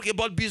not talk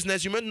about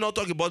business, you may not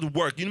talk about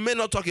work, you may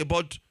not talk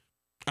about,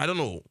 I don't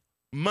know,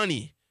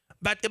 money.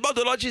 But about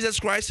the Lord Jesus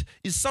Christ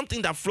is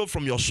something that flows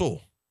from your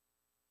soul.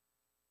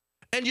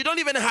 And you don't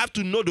even have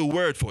to know the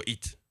word for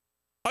it.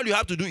 All you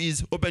have to do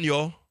is open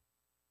your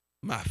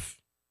mouth.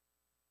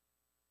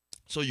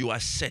 So you are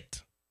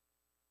set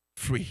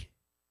free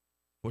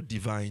for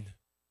divine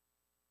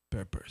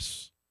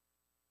purpose.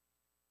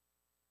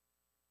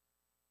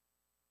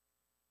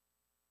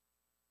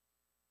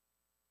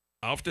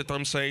 I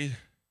oftentimes say,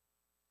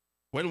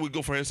 when we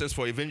go, for instance,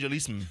 for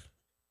evangelism,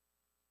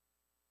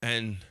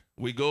 and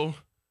we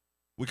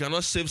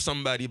cannot save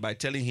somebody by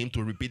telling him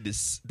to repeat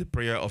the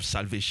prayer of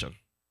salvation.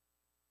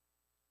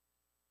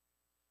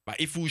 But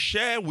if we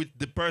share with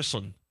the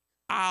person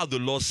how the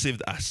Lord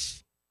saved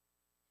us,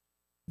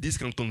 this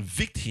can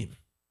convict him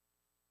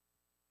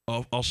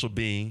of also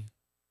being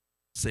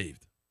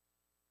saved.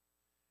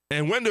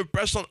 And when the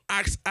person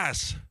asks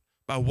us,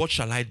 but what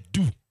shall I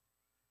do?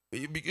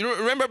 You know,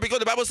 remember, because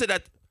the Bible said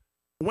that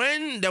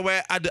when they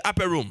were at the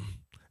upper room,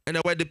 and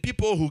there were the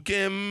people who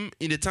came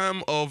in the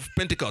time of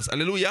Pentecost,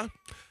 hallelujah,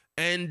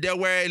 and they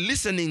were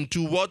listening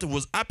to what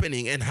was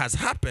happening and has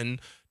happened,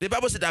 the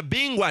Bible said that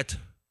being what?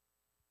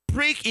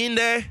 Prick in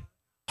the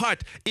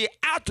heart. It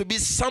had to be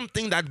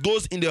something that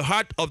goes in the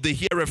heart of the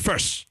hearer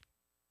first,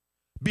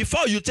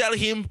 before you tell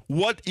him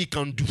what he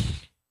can do.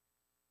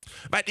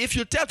 But if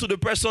you tell to the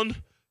person,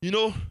 you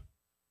know,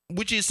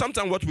 which is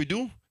sometimes what we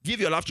do, give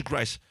your life to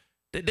Christ.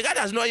 The guy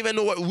does not even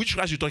know which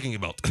Christ you're talking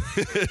about.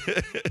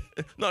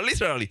 No,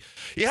 literally.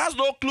 He has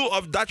no clue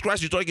of that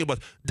Christ you're talking about.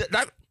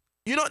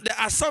 You know, there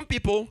are some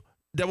people,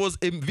 there was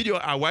a video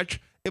I watched,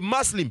 a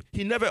Muslim,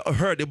 he never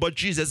heard about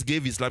Jesus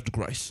gave his life to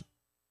Christ.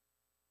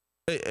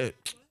 He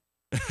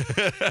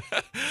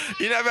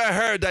never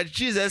heard that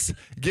Jesus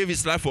gave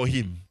his life for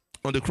him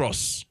on the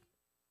cross.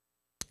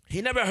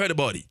 He never heard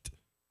about it.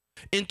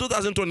 In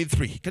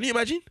 2023, can you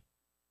imagine?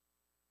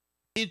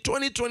 In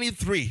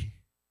 2023,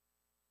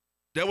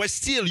 there were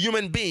still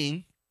human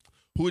beings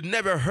who had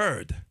never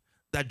heard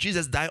that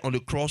Jesus died on the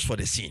cross for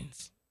their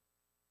sins.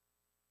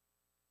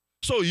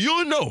 So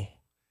you know,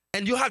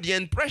 and you have the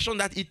impression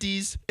that it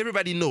is,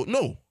 everybody know.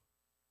 No.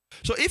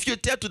 So if you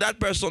tell to that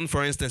person,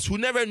 for instance, who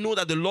never knew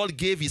that the Lord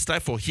gave his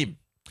life for him,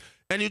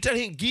 and you tell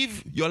him,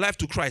 give your life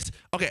to Christ.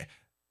 Okay,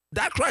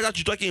 that Christ that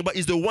you're talking about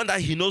is the one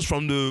that he knows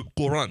from the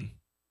Quran.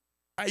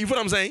 You know what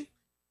I'm saying?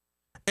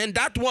 And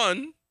that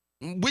one,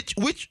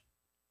 which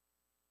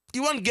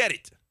you won't get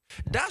it.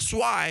 That's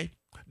why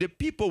the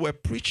people were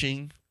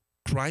preaching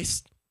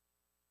Christ,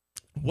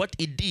 what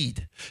he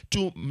did,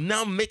 to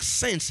now make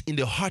sense in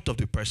the heart of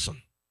the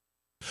person.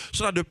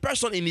 So that the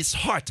person in his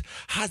heart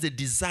has a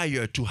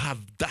desire to have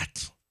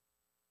that.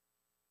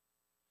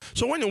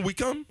 So when we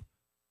come,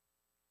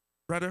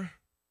 brother,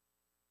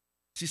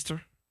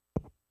 sister,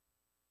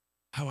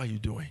 how are you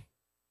doing?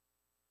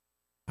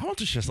 I want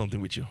to share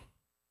something with you.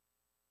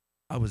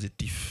 I was a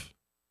thief.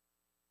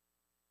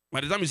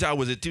 By the time you say I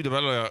was a thief, the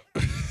brother,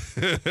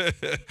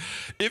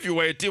 if you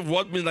were a thief,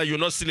 what means that you're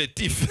not still a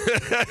thief?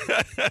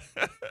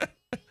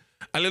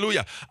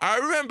 Hallelujah. I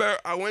remember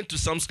I went to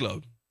Sam's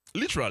Club,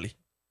 literally.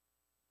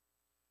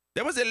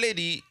 There was a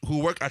lady who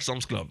worked at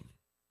Sam's Club.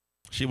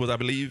 She was, I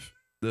believe,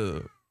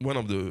 one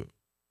of the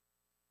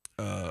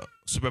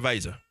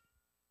supervisor.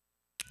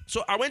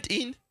 So I went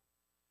in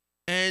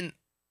and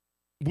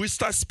we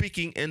started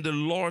speaking, and the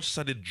Lord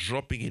started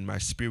dropping in my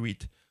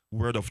spirit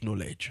word of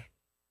knowledge.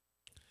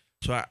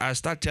 So I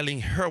started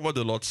telling her what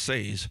the Lord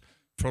says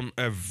from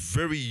a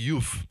very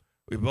youth,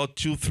 about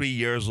 2-3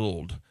 years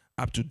old,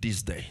 up to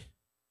this day.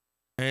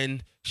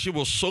 And she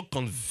was so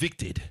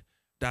convicted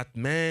that,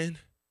 man,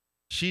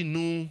 she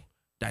knew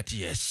that,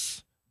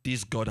 yes,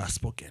 this God has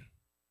spoken.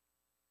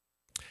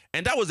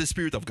 And that was the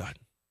Spirit of God.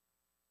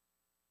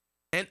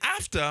 And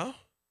after,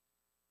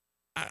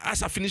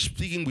 as I finished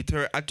speaking with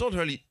her, I told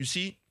her, you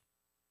see,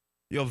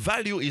 your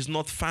value is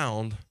not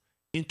found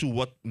into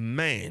what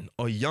men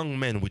or young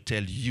men will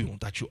tell you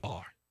that you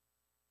are.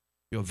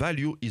 Your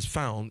value is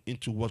found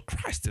into what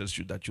Christ tells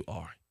you that you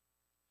are.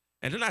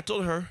 And then I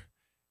told her,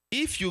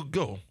 if you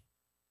go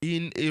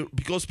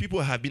because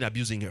people have been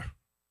abusing her.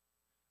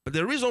 But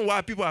the reason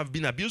why people have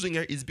been abusing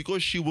her is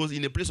because she was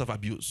in a place of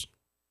abuse.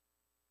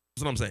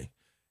 That's what I'm saying.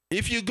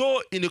 If you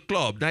go in a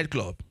club,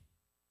 nightclub,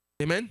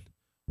 amen,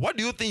 what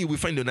do you think you will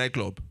find in a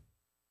nightclub?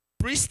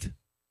 Priest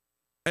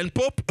and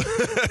Pope?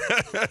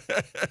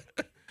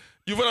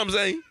 You know what I'm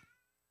saying?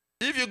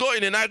 If you go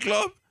in a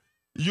nightclub,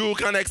 you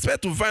can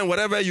expect to find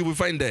whatever you will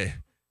find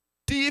there.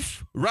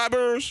 Thief,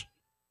 robbers,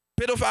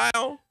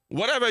 pedophile,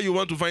 whatever you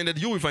want to find it,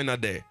 you will find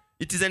that there.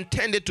 It is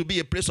intended to be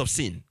a place of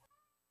sin.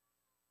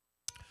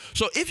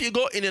 So if you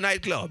go in a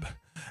nightclub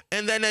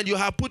and then you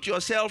have put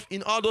yourself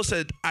in all those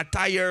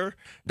attire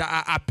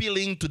that are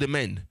appealing to the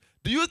men,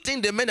 do you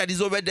think the man that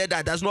is over there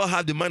that does not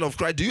have the mind of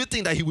Christ, do you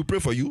think that he will pray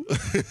for you?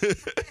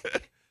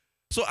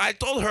 So I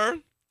told her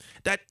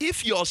that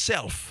if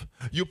yourself,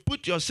 you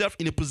put yourself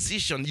in a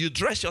position, you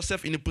dress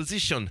yourself in a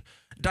position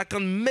that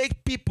can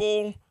make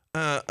people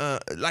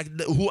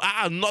who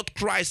are not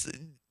Christ,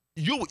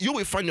 you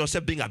will find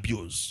yourself being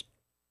abused.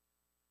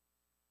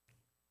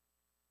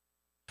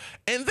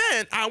 And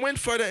then I went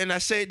further and I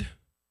said,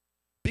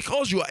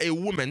 because you are a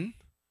woman,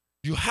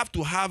 you have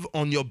to have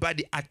on your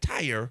body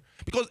attire,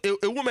 because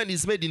a woman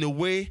is made in a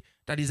way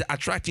that is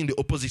attracting the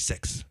opposite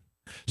sex.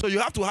 So you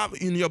have to have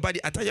in your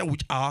body attire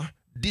which are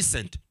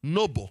decent,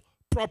 noble,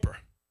 proper.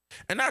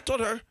 And I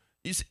told her,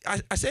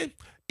 I said,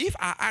 if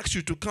I ask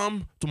you to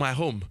come to my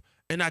home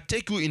and I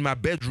take you in my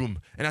bedroom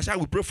and I say I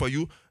will pray for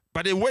you,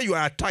 but the way you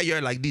are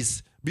attired like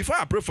this, before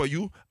I pray for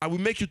you, I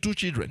will make you 2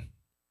 children.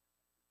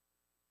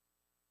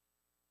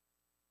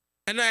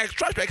 And I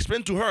tried to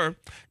explain to her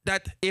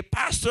that a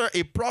pastor,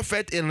 a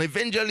prophet, an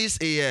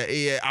evangelist,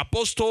 a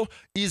apostle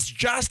is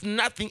just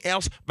nothing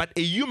else but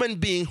a human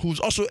being who's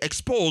also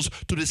exposed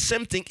to the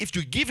same thing. If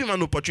you give him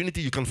an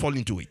opportunity, you can fall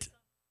into it.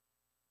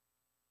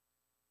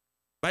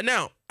 But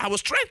now, I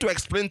was trying to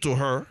explain to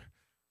her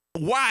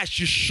why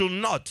she should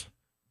not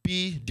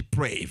be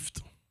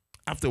depraved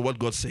after what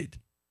God said.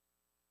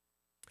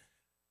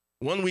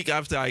 1 week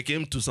after I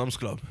came to Sam's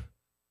Club,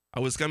 I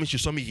was coming, she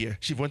saw me here.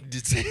 She wanted to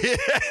say,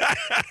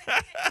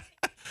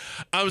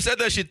 I said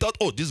that she thought,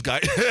 oh, this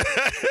guy.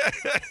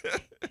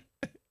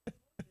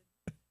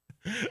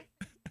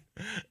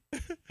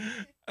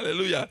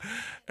 Hallelujah.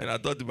 And I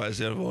thought to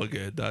myself,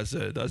 okay, that's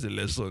a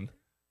lesson.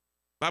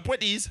 My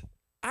point is,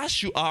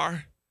 as you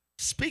are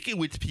speaking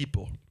with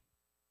people,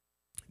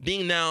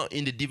 being now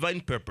in the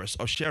divine purpose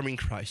of sharing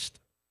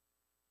Christ,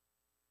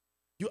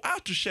 you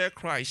have to share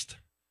Christ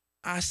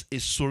as a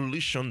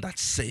solution that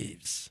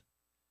saves,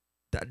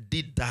 that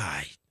did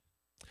die,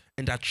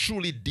 and that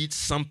truly did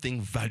something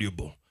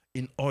valuable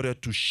in order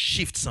to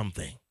shift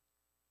something.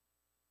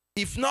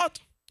 If not,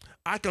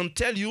 I can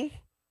tell you,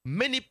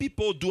 many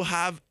people do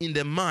have in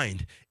their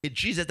mind a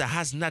Jesus that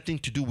has nothing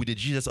to do with the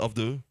Jesus of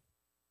the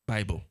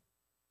Bible.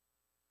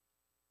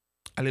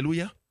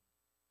 Hallelujah.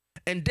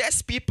 And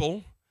there's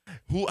people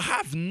who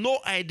have no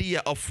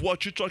idea of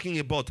what you're talking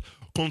about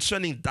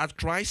concerning that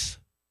Christ.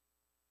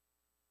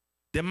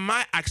 They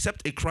might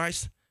accept a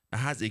Christ that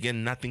has,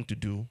 again, nothing to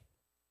do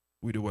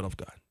with the Word of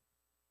God.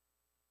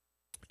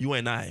 You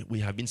and I, we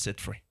have been set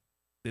free,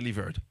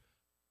 delivered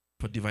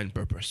for divine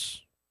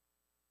purpose.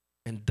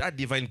 And that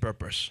divine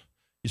purpose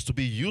is to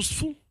be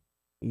useful,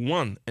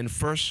 one and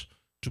first,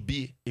 to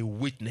be a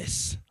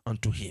witness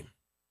unto Him.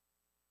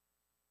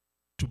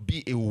 To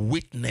be a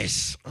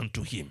witness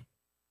unto Him.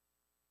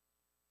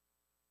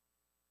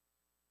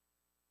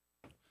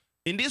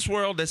 In this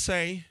world, they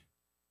say,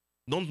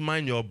 don't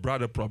mind your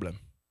brother problem.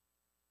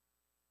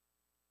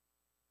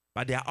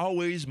 But they are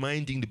always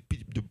minding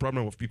the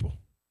problem of people.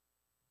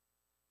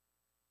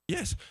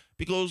 Yes,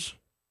 because,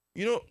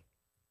 you know,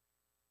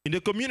 in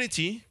the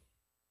community,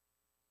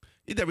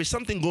 if there is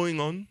something going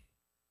on,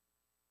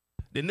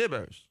 the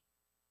neighbors,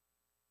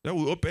 they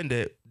will open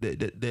the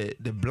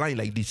blind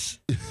like this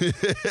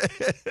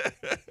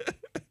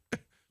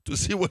to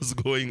see what's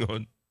going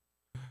on.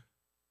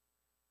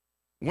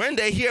 When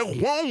they hear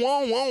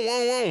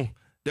wong,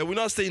 they will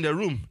not stay in the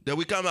room. They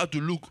will come out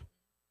to look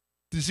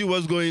to see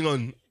what's going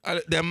on.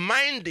 They're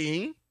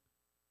minding,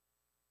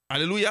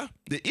 hallelujah,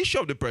 the issue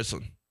of the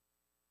person.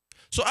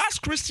 So as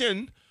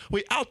Christians,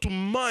 we ought to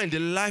mind the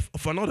life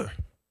of another.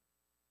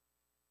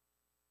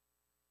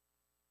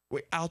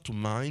 We ought to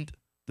mind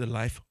the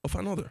life of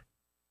another.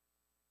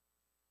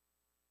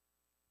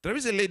 There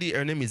is a lady,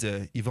 her name is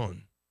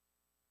Yvonne.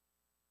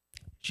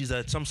 She's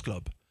at Sam's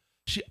Club.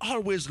 She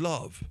always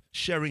loves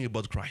sharing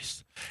about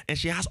Christ. And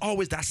she has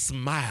always that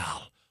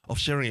smile of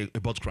sharing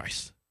about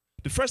Christ.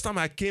 The first time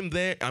I came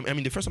there,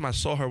 the first time I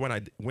saw her when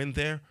I went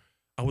there,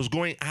 I was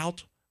going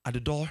out at the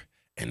door,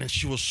 and then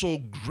she was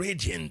so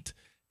radiant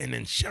and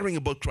then sharing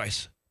about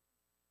Christ.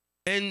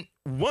 And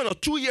 1 or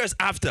 2 years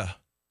after,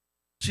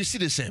 she's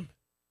still the same.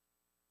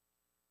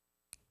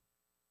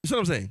 You see what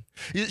I'm saying?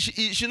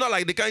 She's not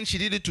like the kind she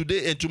did it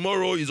today and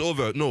tomorrow is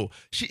over. No,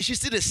 she's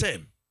still the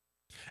same.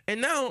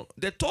 And now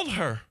they told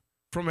her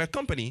from her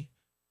company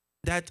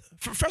that,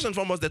 first and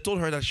foremost, they told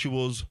her that she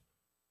was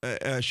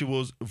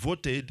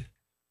voted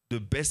the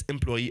best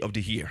employee of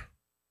the year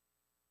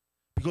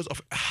because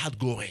of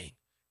outgoing,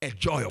 a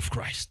joy of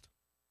Christ.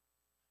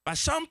 But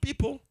some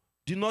people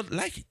did not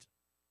like it.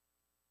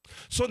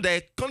 So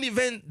they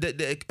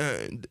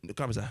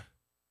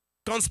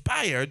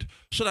conspired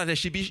so that they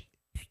should be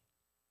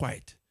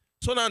quiet.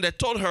 So now they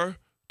told her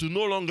to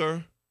no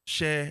longer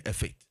share a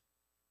faith.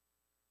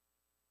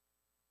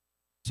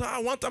 So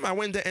one time I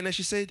went there and then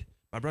she said,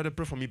 my brother,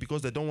 pray for me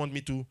because they don't want me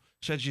to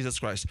share Jesus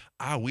Christ.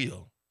 I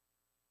will.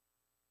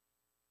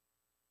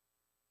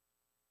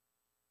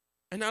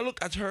 And I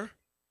look at her.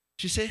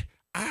 She said,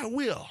 I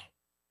will.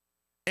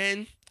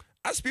 And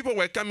as people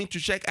were coming to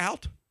check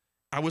out,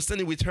 I was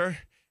standing with her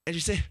and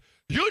she said,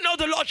 you know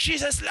the Lord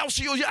Jesus loves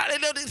you.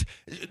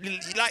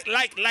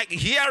 Like,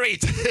 hear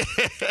it.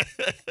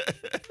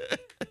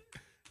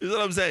 You know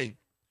what I'm saying?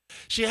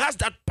 She has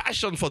that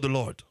passion for the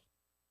Lord.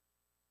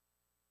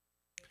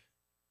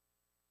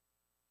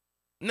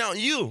 Now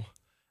you,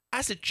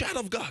 as a child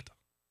of God,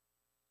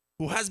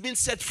 who has been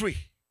set free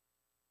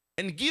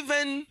and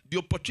given the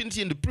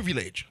opportunity and the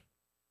privilege,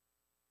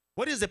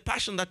 what is the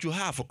passion that you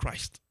have for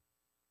Christ?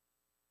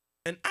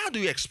 And how do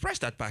you express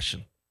that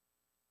passion?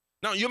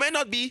 Now, you may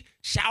not be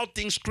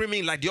shouting,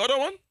 screaming like the other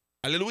one.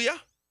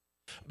 Hallelujah.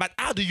 But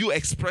how do you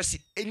express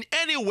it? In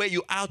any way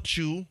you ought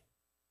to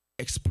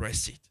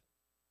express it.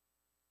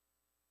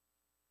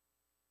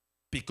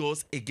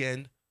 Because,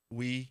 again,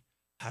 we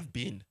have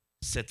been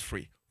set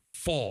free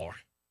for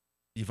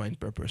divine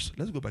purpose.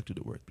 Let's go back to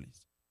the word,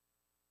 please.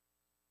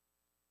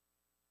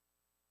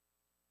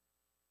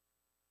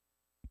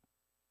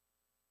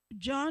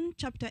 John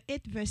chapter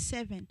 8, verse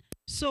 7.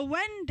 So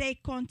when they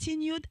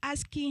continued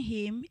asking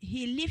him,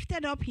 he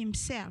lifted up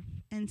himself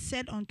and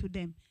said unto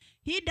them,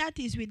 he that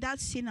is without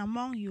sin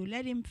among you,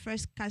 let him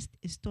first cast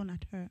a stone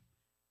at her.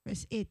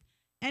 Verse 8.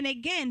 And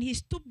again he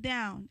stooped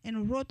down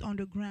and wrote on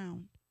the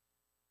ground.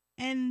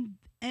 And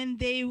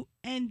they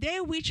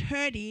which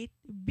heard it,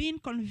 being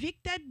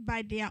convicted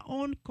by their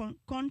own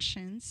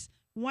conscience,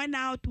 went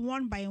out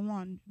one by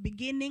one,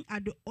 beginning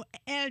at the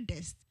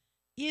eldest,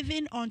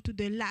 even unto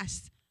the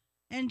last.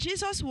 And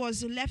Jesus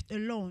was left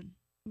alone,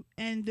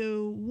 and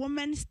the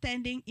woman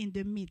standing in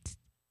the midst.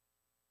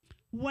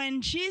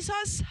 When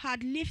Jesus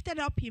had lifted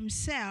up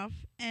himself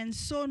and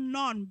saw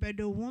none but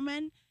the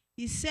woman,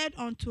 he said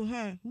unto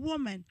her,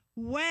 Woman,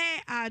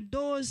 where are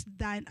those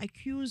thine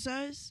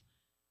accusers?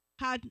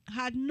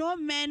 Had no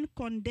man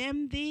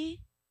condemned thee?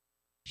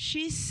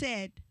 She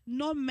said,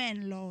 No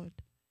man, Lord.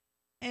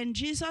 And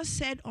Jesus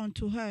said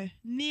unto her,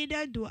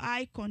 Neither do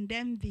I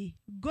condemn thee.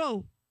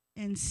 Go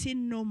and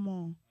sin no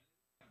more.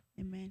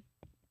 Amen.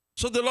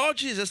 So the Lord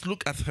Jesus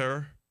looked at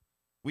her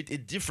with a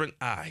different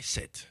eye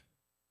set.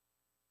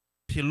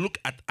 He looked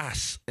at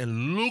us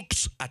and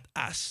looks at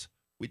us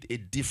with a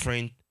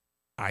different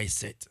eye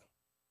set.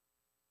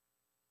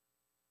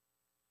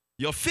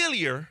 Your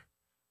failure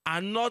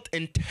are not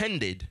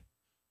intended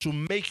to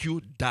make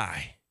you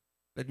die.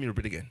 Let me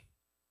repeat again.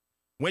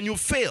 When you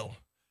fail,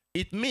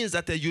 it means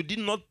that you did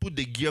not put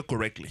the gear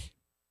correctly.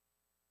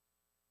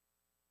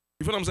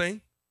 You know what I'm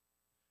saying?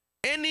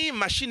 Any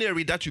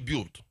machinery that you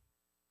build,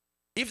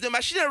 if the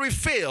machinery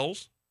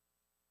fails,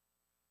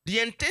 the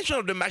intention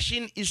of the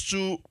machine is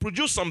to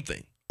produce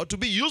something or to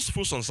be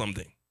useful on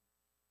something.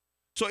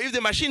 So if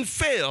the machine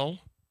fails,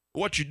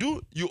 what you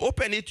do, you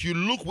open it, you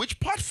look which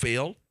part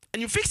failed,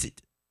 and you fix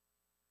it.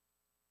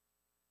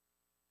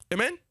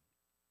 Amen?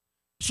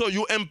 So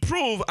you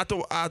improve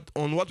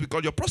on what we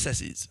call your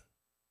processes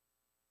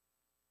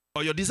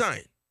or your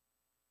design.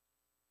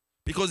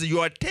 Because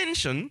your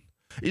attention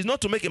is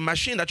not to make a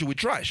machine that you will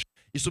trash.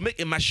 It's to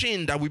make a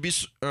machine that will be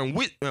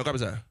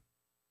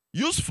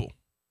useful.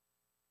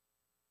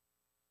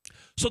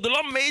 So the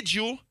Lord made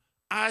you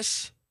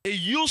as a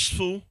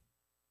useful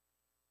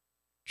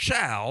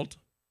child,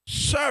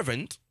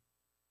 servant.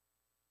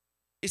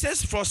 It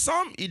says, for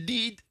some, he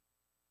did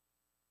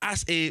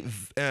as a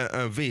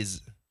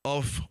vase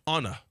of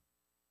honor,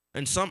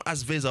 and some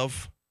as vase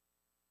of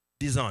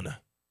dishonor.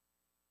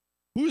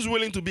 Who is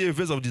willing to be a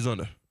vase of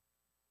dishonor?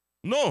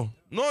 No,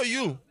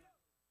 you.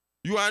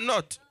 You are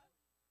not.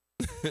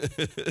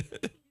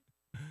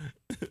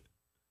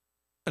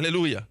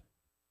 Hallelujah.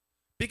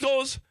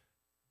 Because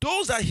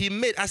those that he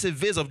made as a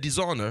vase of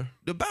dishonor,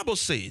 the Bible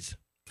says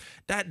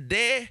that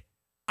they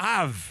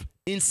have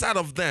inside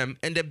of them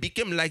and they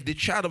became like the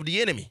child of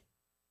the enemy.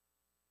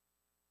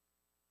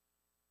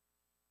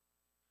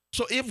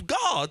 So if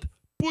God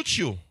puts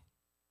you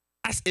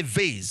as a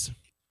vase,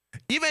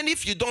 even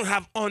if you don't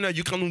have honor,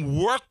 you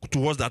can work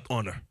towards that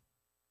honor.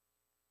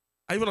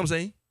 Are you what I'm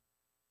saying?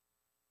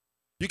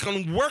 you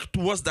can work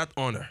towards that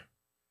honor.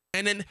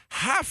 And then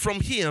have from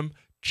him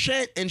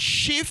change and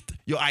shift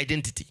your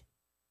identity.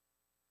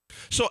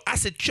 So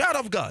as a child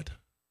of God,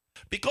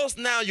 because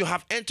now you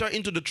have entered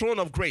into the throne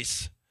of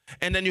grace,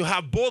 and then you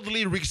have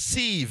boldly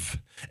received,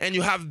 and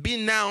you have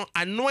been now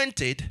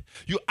anointed,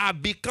 you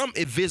have become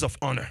a vase of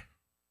honor.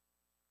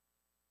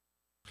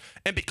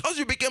 And because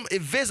you become a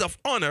vase of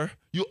honor,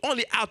 you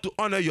only have to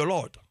honor your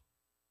Lord.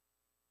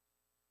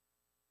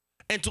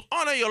 And to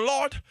honor your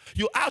Lord,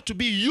 you have to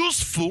be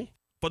useful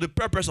for the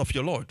purpose of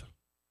your Lord.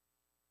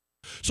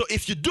 So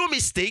if you do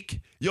mistake,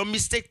 your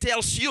mistake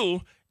tells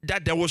you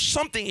that there was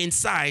something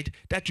inside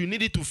that you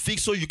needed to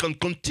fix so you can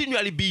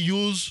continually be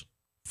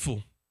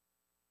useful.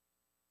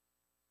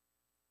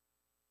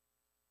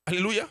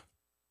 Hallelujah.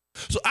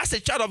 So as a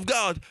child of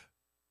God,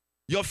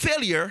 your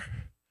failure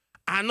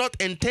are not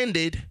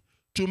intended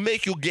to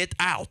make you get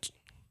out.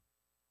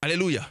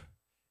 Hallelujah.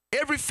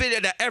 Every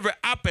failure that ever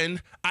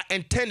happened are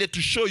intended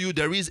to show you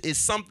there is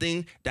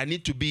something that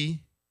needs to be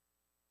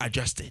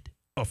adjusted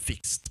or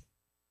fixed.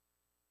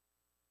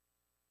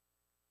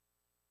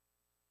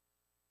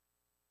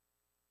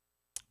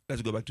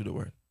 Let's go back to the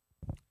word.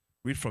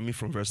 Read from me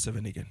from verse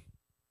 7 again.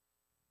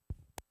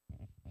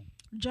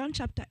 John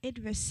chapter 8,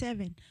 verse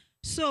 7.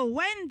 So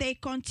when they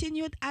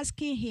continued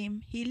asking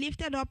him, he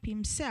lifted up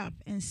himself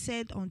and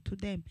said unto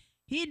them,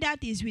 He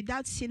that is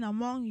without sin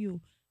among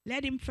you,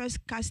 let him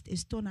first cast a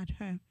stone at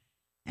her.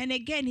 And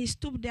again he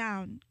stooped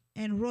down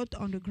and wrote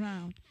on the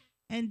ground.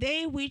 And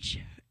they which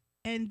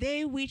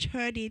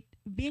heard it,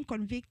 being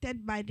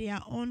convicted by their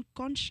own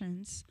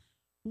conscience,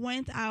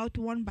 went out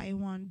one by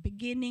one,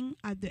 beginning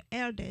at the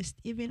eldest,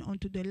 even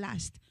unto the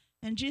last.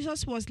 And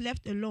Jesus was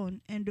left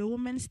alone, and the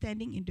woman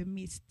standing in the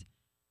midst.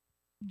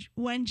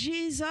 When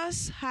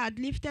Jesus had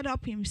lifted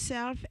up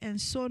himself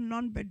and saw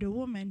none but the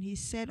woman, he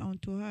said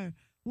unto her,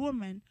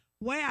 Woman,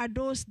 where are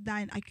those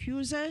thine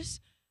accusers?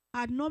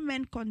 Had no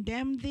man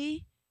condemned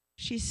thee?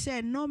 She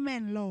said, No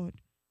man, Lord.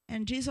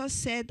 And Jesus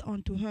said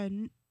unto her,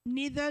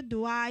 Neither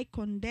do I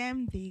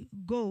condemn thee.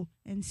 Go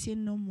and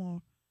sin no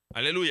more.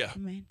 Hallelujah.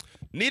 Amen.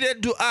 Neither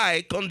do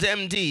I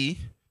condemn thee.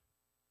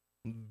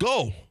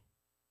 Go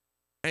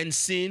and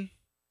sin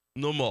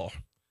no more.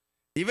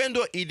 Even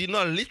though he did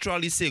not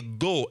literally say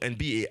go and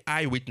be an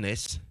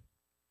eyewitness,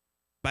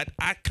 but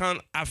I can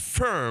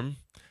affirm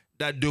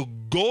that the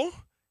go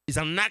is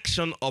an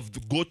action of the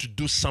go to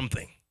do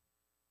something.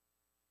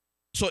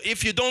 So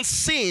if you don't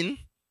sin,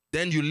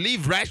 then you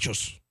live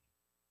righteous,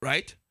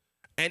 right?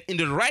 And in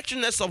the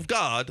righteousness of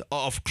God or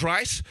of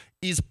Christ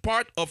is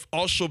part of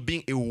also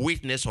being a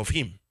witness of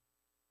him.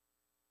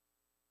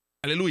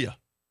 Hallelujah.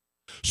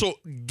 So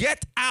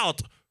get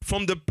out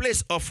from the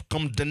place of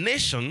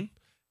condemnation,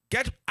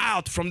 get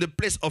out from the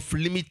place of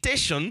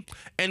limitation,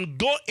 and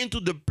go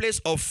into the place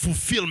of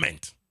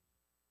fulfillment.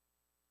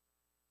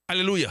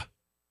 Hallelujah.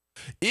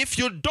 If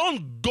you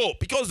don't go,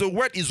 because the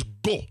word is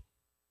go.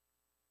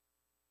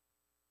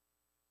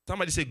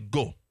 Somebody say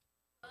go.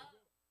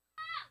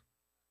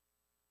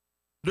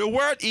 The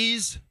word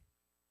is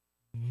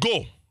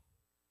go.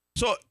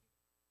 So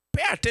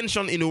pay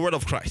attention in the word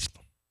of Christ.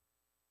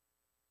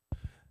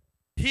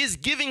 He's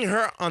giving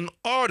her an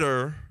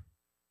order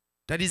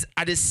that is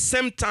at the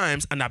same time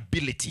an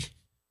ability.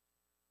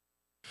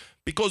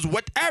 Because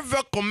whatever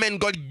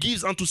command God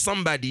gives unto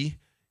somebody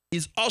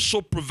is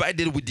also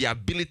provided with the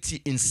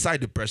ability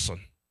inside the person.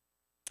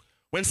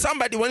 When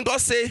God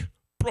say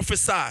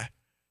prophesy,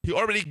 he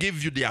already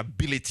gave you the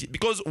ability.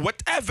 Because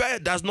whatever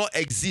does not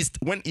exist,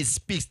 when he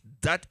speaks,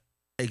 that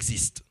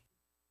exists.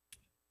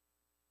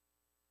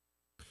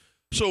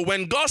 So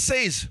when God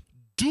says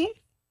do,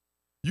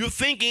 you're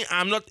thinking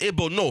I'm not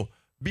able. No.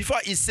 Before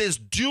he says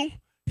do,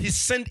 he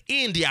sent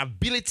in the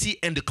ability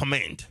and the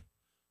command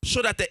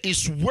so that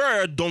his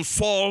word don't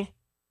fall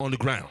on the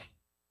ground.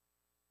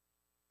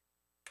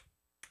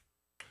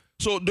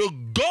 So the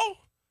go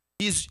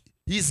is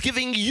he's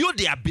giving you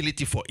the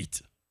ability for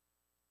it.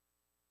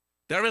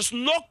 There is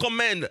no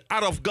command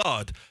out of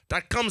God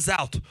that comes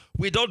out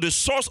without the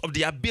source of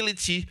the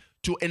ability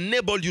to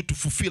enable you to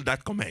fulfill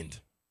that command.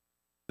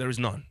 There is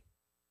none.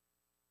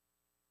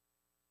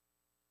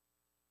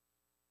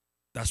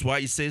 That's why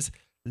it says,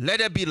 let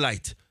there be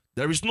light.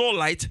 There is no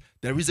light,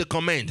 there is a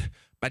command.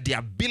 But the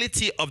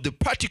ability of the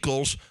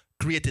particles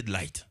created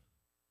light.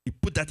 He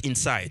put that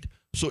inside,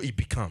 so it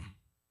become.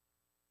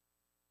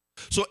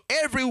 So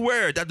every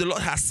word that the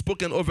Lord has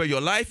spoken over your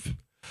life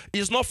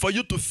is not for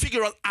you to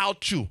figure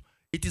out you.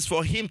 It is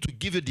for him to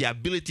give you the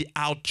ability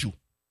out you.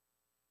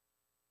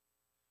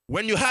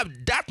 When you have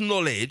that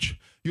knowledge,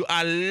 you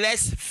are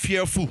less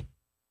fearful.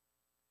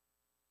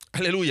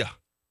 Hallelujah.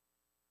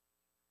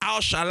 How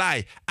shall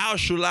I? How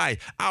should I?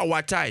 How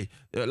what I?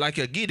 Like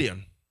a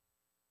Gideon.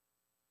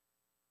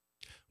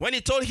 When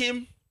he told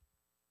him,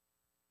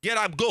 get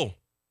up, go,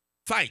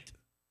 fight.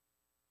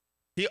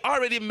 He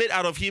already made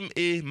out of him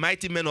a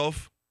mighty man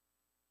of.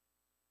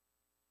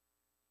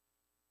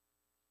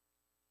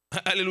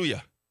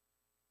 Hallelujah.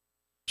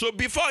 So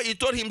before he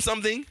told him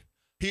something,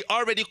 he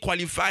already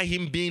qualified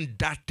him being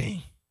that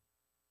thing.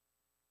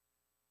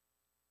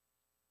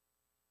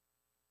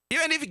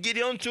 Even if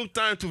Gideon took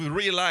time to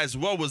realize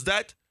what was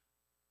that,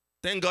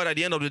 thank God at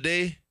the end of the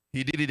day,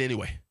 he did it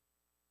anyway.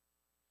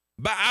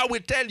 But I will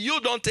tell you,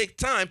 don't take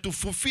time to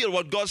fulfill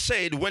what God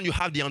said when you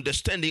have the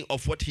understanding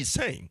of what he's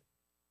saying.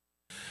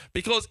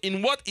 Because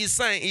in what he's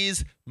saying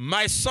is,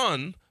 my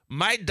son,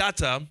 my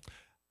daughter,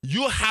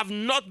 you have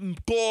not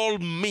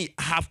called me,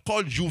 I have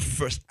called you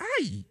first.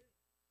 Aye.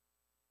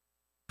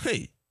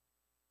 Hey.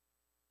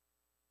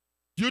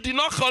 You did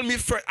not call me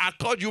first, I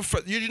called you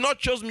first. You did not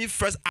choose me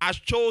first, I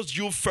chose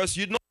you first.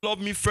 You did not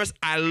love me first,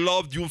 I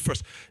loved you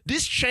first.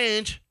 This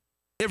changed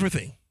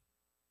everything.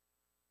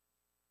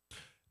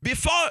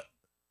 Before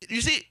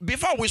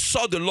we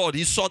sought the Lord,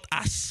 he sought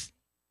us.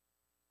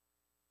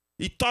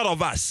 He thought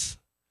of us.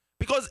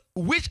 Because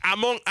which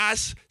among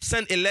us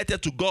sent a letter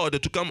to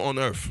God to come on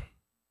earth?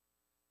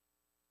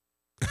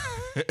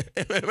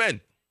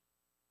 Amen.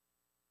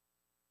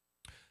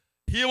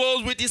 He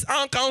was with his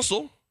own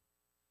counsel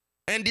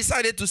and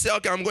decided to say,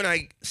 okay, I'm going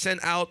to send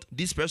out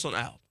this person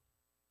out.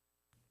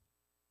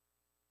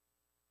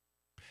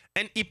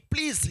 And it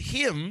pleased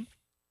him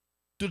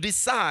to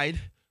decide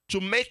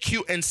to make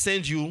you and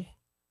send you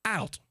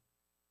out.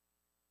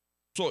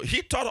 So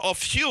he thought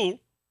of you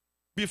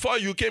before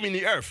you came in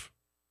the earth.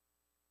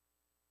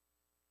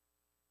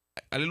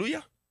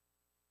 Hallelujah.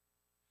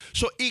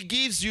 So it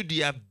gives you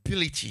the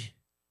ability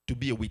to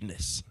be a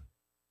witness.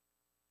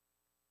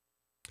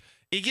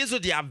 It gives you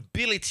the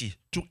ability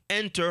to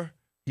enter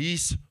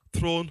his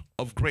throne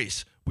of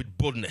grace with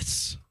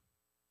boldness.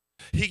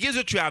 He gives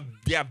you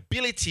the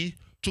ability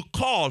to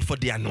call for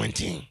the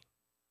anointing.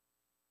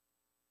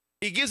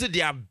 It gives you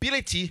the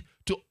ability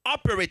to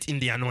operate in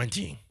the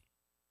anointing.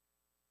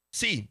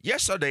 See,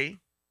 yesterday,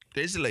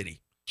 there's a lady.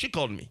 She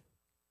called me.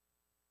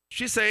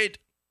 She said,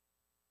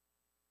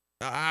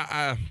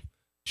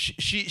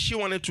 she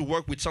wanted to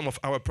work with some of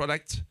our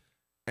products,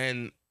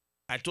 and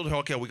I told her,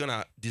 okay, we're going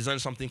to design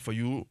something for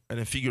you and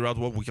then figure out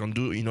what we can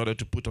do in order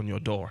to put on your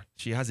door.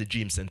 She has a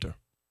gym center.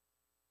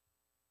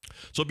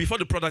 So before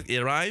the product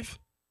arrived,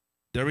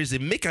 there is a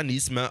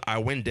mechanism. I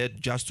went there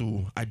just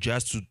to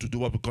adjust to do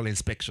what we call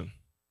inspection.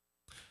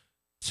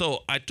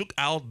 So I took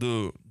out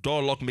the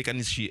door lock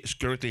mechanism she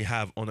currently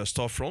have on her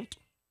storefront,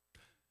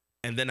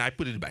 and then I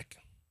put it back.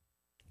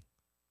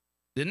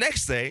 The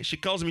next day, she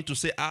calls me to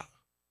say,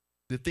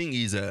 the thing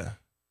is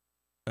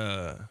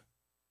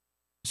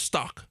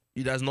stuck.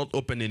 It does not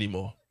open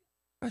anymore.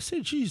 I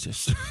said,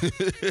 Jesus,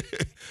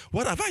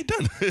 what have I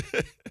done?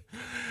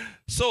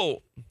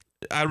 So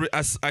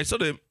I saw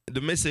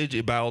the message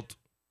about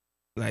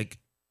like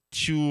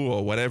 2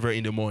 or whatever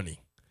in the morning.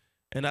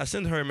 And I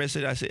sent her a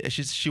message. I said,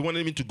 she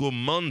wanted me to go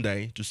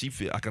Monday to see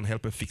if I can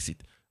help her fix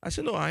it. I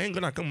said, no, I ain't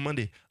going to come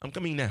Monday. I'm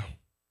coming now.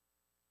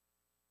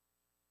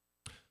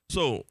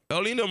 So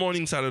early in the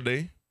morning,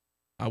 Saturday,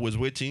 I was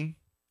waiting.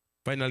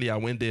 Finally, I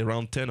went there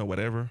around 10 or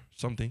whatever,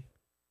 something.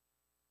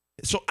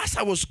 So as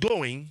I was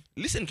going,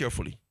 listen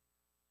carefully.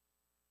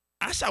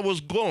 As I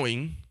was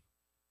going,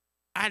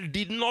 I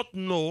did not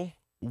know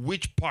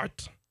which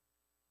part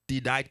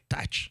did I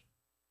touch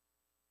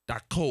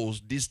that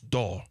caused this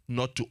door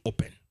not to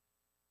open.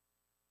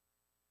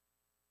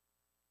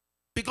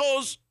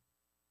 Because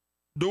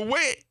the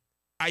way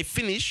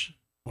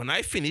when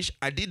I finished,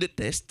 I did the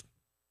test.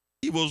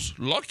 It was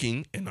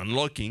locking and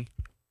unlocking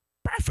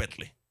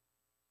perfectly.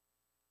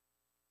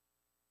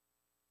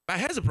 But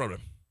here's the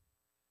problem.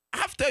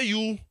 After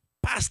you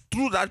pass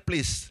through that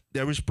place,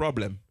 there is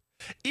problem.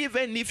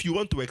 Even if you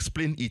want to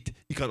explain it,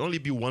 it can only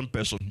be one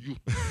person, you.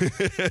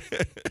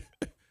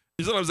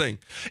 You see what I'm saying?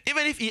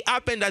 Even if it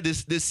happened that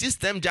the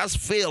system just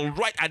failed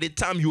right at the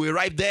time you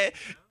arrived there,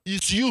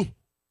 it's you,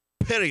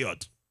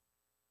 period.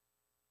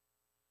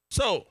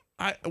 So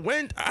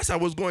as I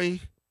was going,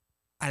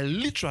 I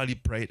literally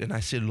prayed and I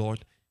said,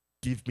 Lord,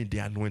 give me the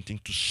anointing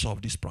to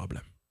solve this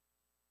problem.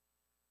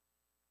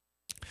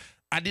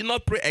 I did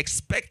not pray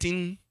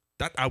expecting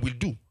that I will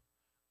do.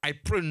 I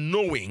pray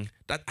knowing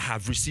that I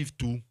have received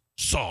to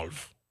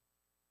solve.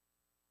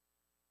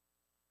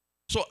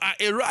 So I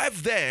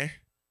arrived there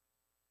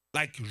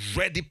like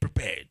ready,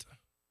 prepared.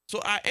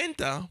 So I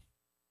enter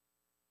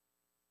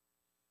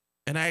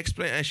and I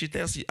explain, and she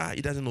tells me,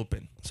 it doesn't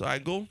open. So I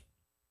go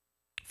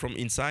from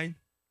inside.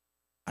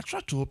 I try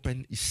to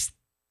open. It's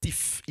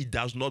stiff. It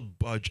does not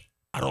budge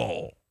at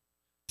all.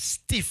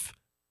 Stiff.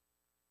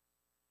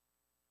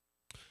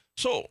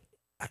 So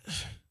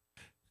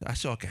I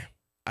said, okay.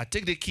 I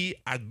take the key.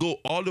 I go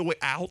all the way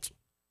out.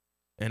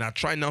 And I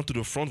try now to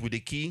the front with the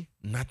key.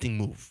 Nothing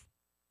move.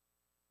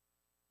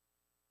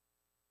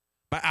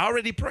 But I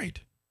already prayed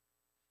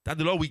that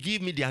the Lord will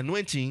give me the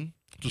anointing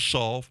to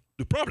solve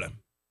the problem.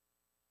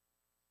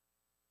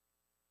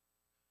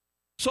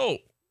 So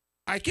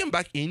I came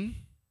back in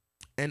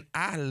and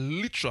I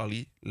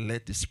literally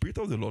let the Spirit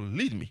of the Lord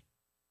lead me.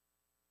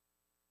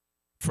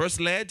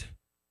 First led,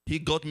 he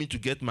got me to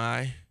get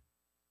my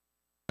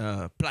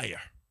plier.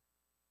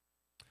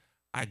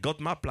 I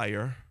got my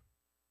plier.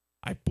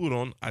 I put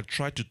on. I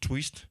tried to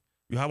twist.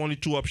 You have only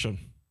 2 options.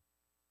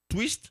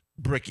 Twist,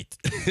 break it.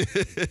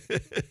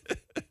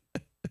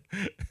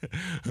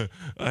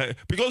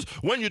 Because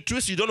when you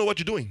twist, you don't know what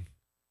you're doing.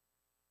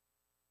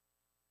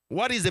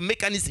 What is the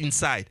mechanism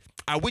inside?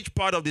 At which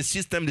part of the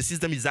system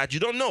is at? You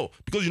don't know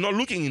because you're not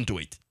looking into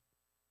it.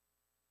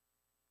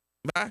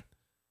 But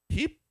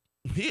he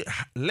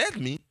led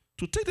me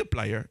to take the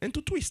plier and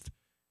to twist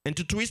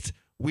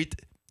with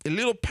a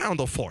little pound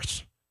of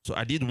force. So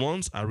I did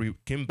once, I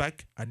came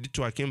back, I did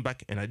two, I came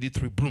back, and I did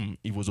three, boom,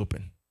 it was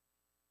open.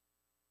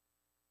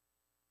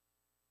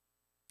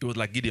 It was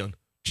like Gideon,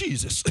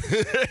 Jesus.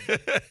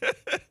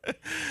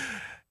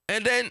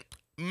 And then,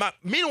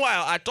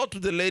 meanwhile, I talked to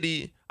the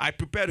lady, I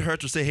prepared her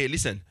to say, hey,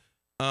 listen,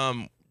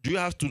 do you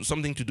have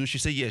something to do? She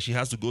said, yeah, she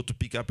has to go to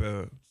pick up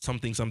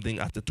something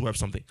after 12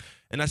 something.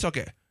 And I said,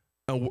 okay,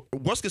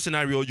 worst case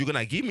scenario, you're going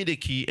to give me the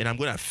key and I'm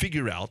going to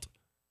figure out,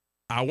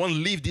 I won't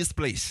leave this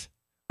place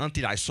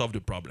until I solve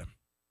the problem.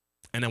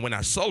 And then when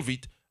I solve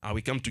it, I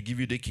will come to give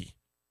you the key.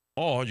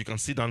 Or you can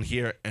sit down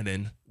here and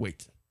then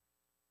wait.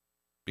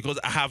 Because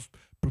I have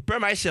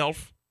prepared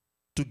myself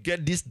to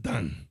get this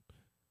done,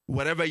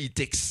 whatever it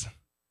takes.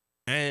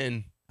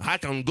 And I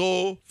can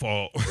go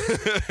for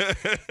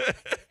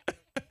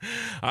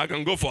I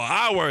can go for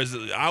hours.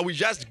 I will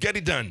just get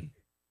it done.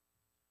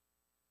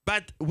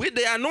 But with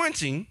the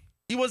anointing,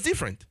 it was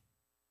different.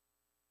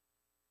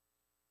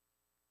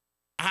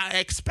 I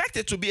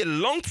expected to be a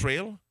long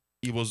trail.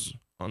 It was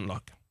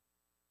unlocked.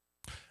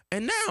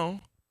 And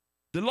now,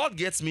 the Lord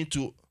gets me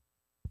to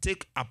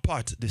take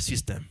apart the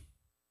system.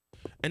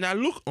 And I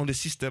look on the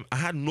system, I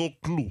had no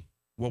clue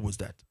what was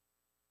that.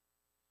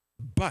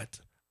 But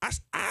as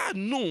I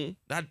knew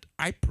that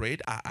I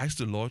prayed, I asked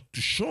the Lord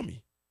to show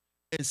me.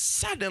 And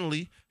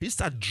suddenly, he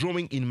started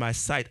drawing in my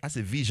sight as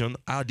a vision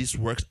how this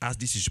works, as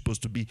this is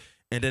supposed to be.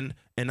 And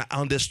I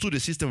understood the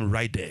system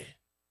right there.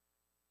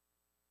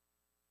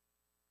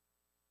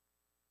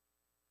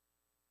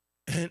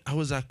 And I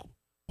was like,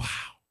 wow.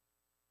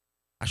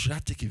 I should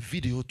have taken a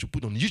video to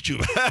put on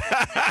YouTube.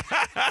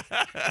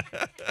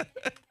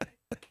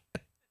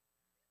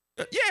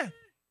 Yeah.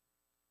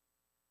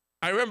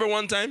 I remember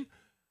one time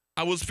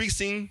I was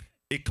fixing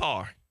a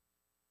car.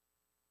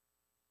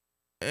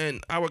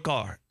 And our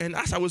car. And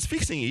as I was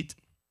fixing it,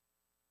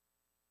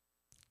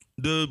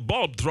 the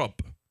bulb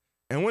dropped.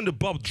 And when the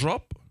bulb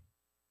dropped,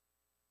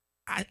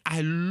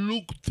 I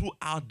looked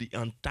throughout the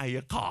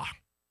entire car.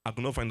 I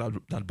could not find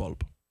that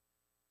bulb.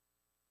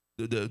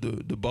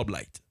 The bulb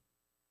light.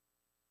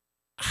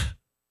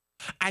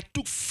 I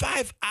took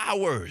 5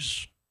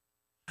 hours.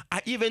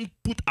 I even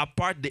put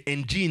apart the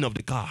engine of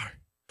the car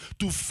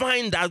to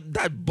find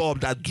that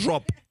bulb that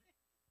dropped.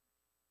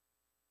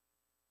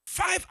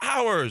 5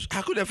 hours.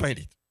 I couldn't find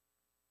it.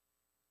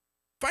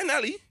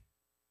 Finally,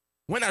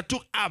 when I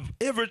took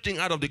everything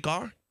out of the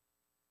car,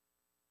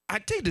 I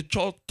take the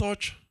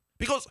torch.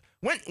 Because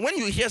when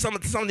you hear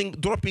something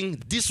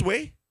dropping this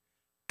way,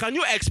 can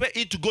you expect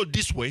it to go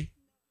this way?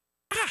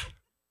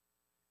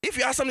 If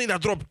you have something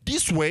that dropped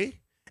this way,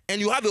 and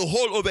you have a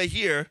hole over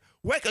here,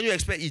 where can you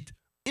expect it?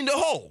 In the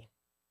hole.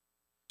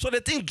 So the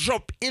thing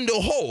dropped in the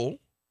hole,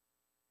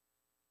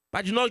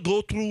 but did not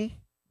go through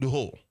the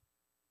hole.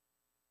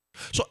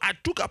 So I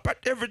took apart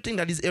everything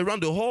that is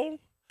around the hole.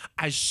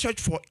 I searched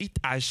for it.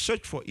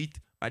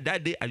 But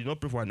that day, I did not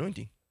pray for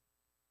anointing.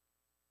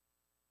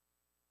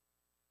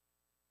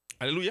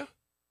 Hallelujah.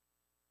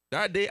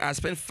 That day, I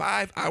spent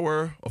 5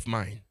 hours of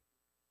mine.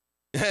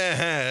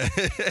 I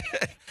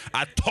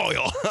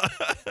toil.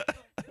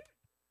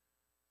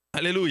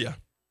 Hallelujah.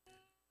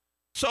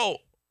 So,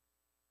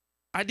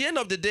 at the end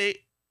of the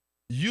day,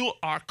 you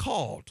are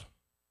called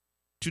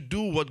to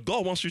do what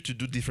God wants you to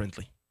do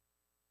differently,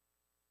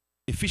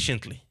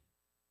 efficiently,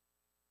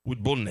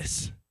 with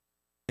boldness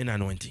and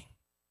anointing.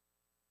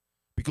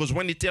 Because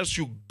when He tells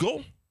you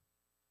go,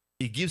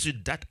 He gives you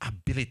that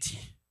ability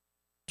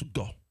to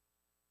go.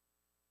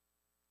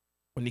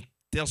 When He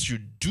tells you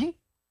do,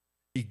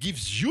 He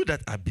gives you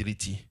that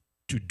ability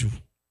to do.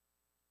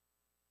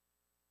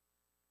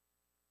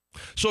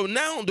 So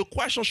now the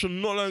question should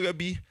no longer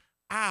be,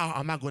 how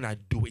am I going to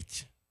do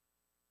it?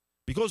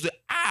 Because the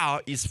how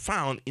is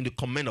found in the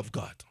command of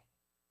God.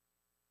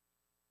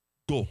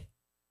 Go,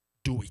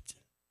 do it.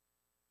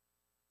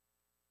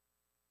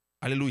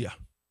 Hallelujah.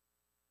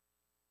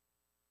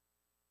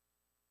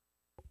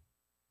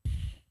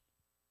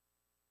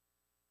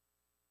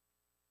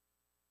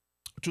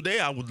 Today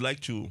I would like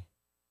to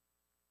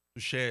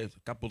share a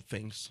couple of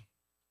things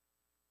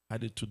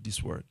added to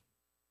this word.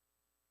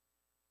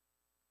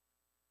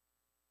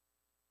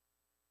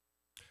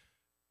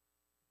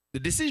 The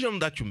decision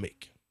that you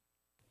make,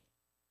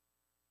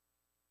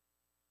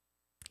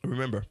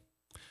 remember,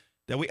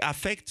 that will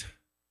affect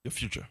your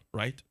future,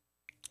 right?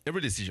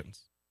 Every decision.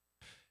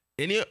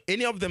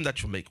 Any of them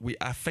that you make will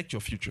affect your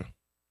future.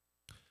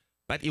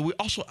 But it will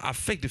also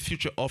affect the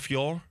future of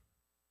your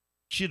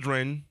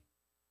children.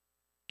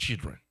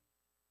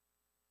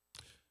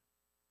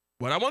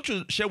 What I want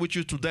to share with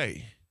you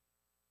today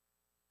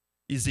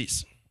is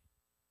this.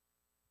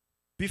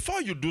 Before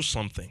you do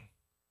something,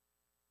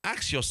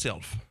 ask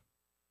yourself,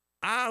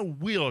 how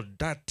will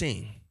that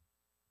thing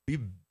be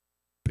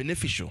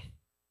beneficial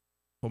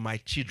for my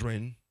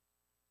children.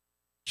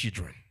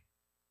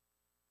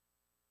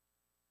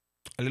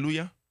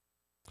 Hallelujah.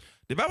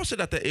 The Bible said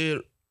that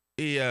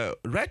a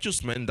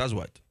righteous man does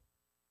what?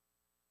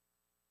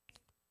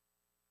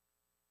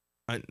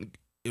 And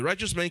a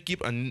righteous man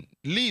keep and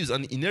leaves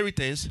an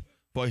inheritance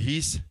for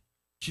his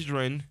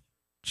children.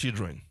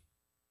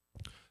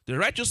 The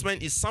righteous man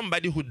is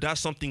somebody who does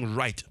something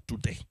right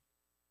today.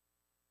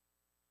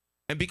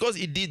 And because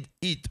he did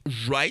it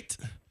right,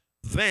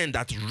 then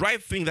that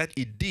right thing that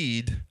he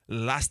did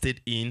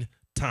lasted in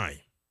time.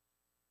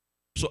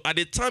 So at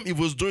the time he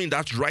was doing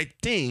that right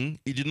thing,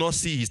 he did not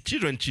see his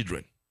children.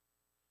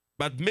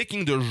 But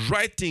making the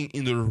right thing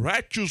in the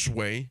righteous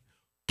way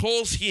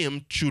calls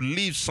him to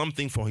leave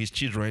something for his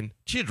children.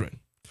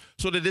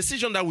 So the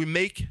decision that we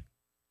make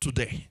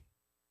today,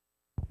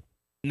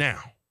 now,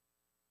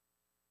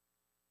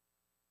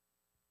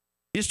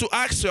 is to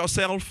ask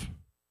yourself,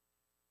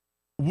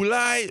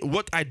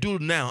 what I do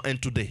now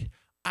and today,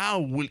 how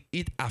will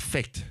it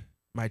affect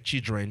my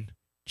children?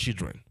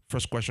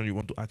 First question you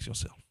want to ask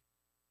yourself.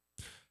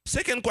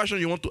 Second question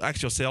you want to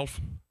ask yourself,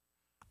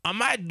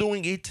 am I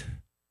doing it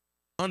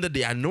under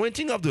the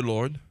anointing of the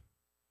Lord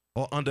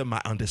or under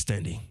my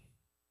understanding?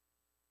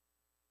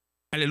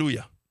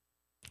 Hallelujah.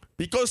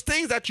 Because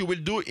things that you will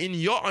do in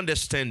your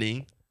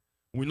understanding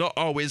will not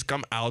always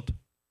come out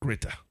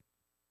greater.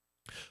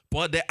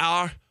 But there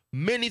are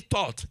many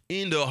thoughts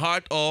in the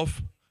heart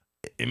of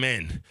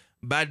amen.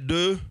 But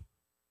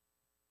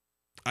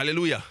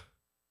hallelujah.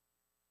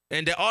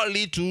 And they all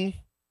lead to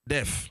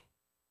death.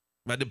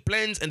 But the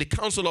plans and the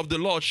counsel of the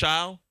Lord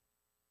shall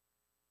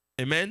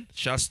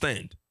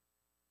stand.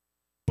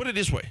 Put it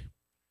this way.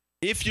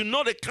 If you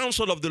know the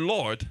counsel of the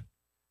Lord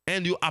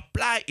and you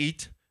apply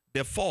it,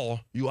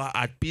 therefore you are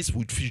at peace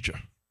with future.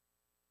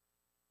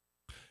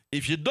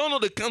 If you don't know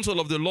the counsel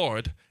of the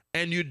Lord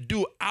and you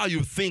do how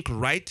you think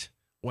right,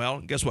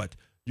 well, guess what?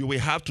 You will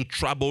have to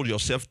trouble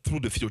yourself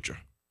through the future.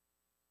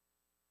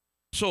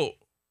 So,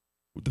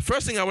 the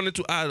first thing I wanted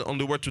to add on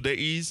the word today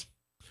is,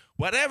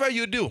 whatever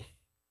you do,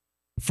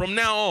 from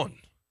now on,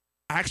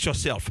 ask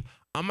yourself,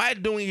 am I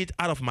doing it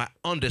out of my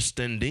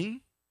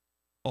understanding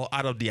or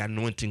out of the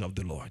anointing of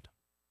the Lord?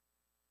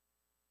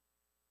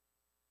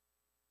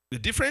 The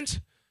difference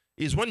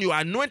is when you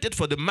are anointed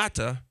for the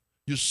matter,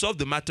 you solve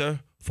the matter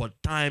for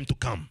time to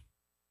come.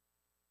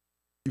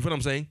 You know what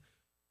I'm saying?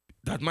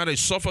 That matter is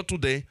suffered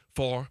today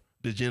for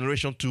the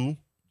generation to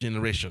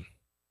generation.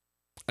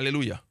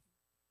 Hallelujah.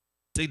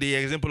 Take the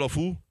example of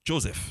who?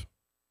 Joseph.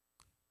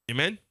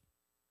 Amen.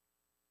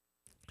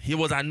 He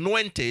was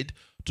anointed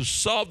to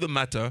solve the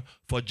matter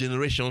for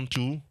generation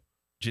to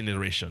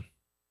generation.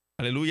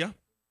 Hallelujah.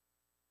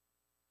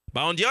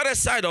 But on the other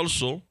side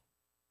also,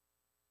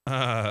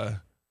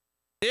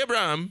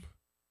 Abraham,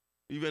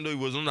 even though he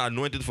was not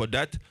anointed for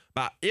that,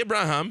 but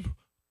Abraham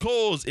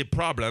caused a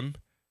problem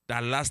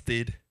that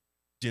lasted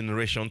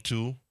generation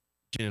to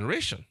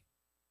generation.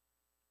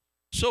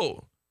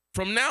 So,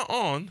 from now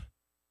on,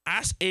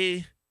 as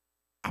a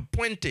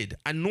appointed,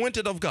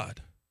 anointed of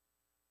God,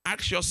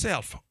 ask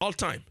yourself all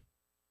time,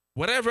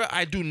 whatever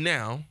I do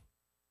now,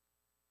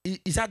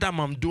 is that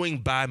I'm doing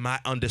by my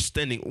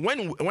understanding?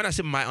 When I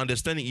say my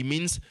understanding, it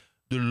means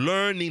the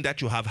learning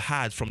that you have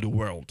had from the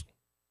world.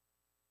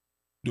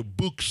 The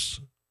books,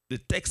 the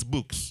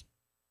textbooks.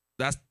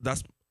 That's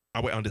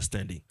our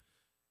understanding.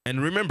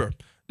 And remember,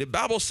 the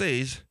Bible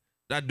says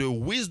that the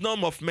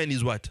wisdom of men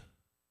is what?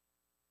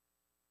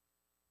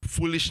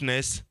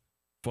 Foolishness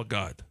for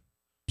God.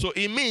 So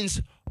it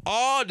means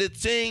all the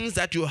things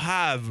that you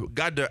have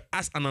gathered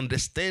as an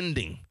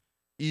understanding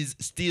is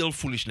still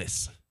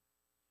foolishness.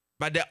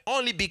 But they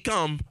only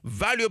become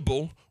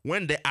valuable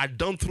when they are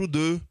done through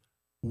the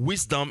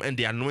wisdom and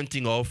the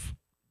anointing of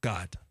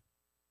God.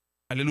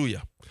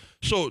 Hallelujah.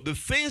 So the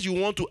things you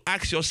want to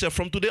ask yourself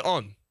from today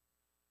on,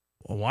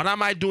 what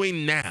am I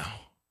doing now?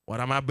 What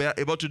am I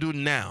able to do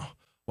now?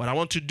 What I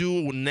want to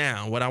do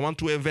now? What I want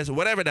to invest,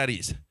 whatever that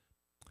is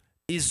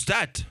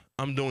that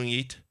I'm doing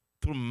it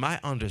through my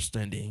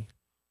understanding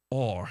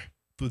or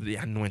through the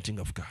anointing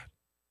of God?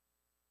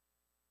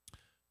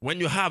 When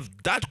you have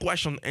that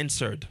question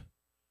answered,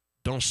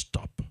 don't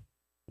stop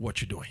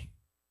what you're doing.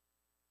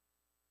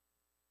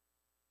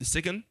 The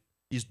second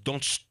is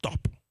don't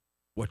stop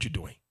what you're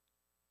doing.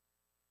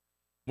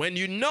 When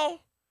you know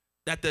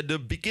that the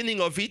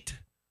beginning of it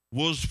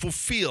was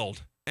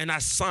fulfilled and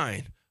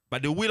assigned by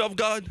the will of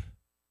God,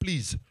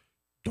 please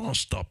don't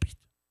stop it.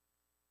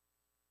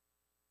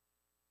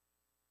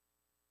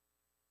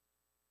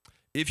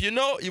 If you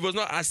know it was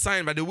not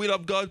assigned by the will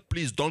of God,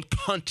 please don't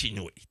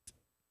continue it.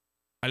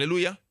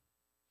 Hallelujah.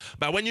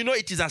 But when you know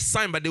it is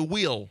assigned by the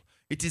will,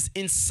 it is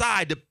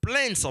inside the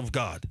plans of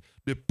God,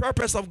 the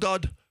purpose of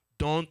God,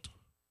 don't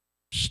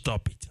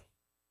stop it.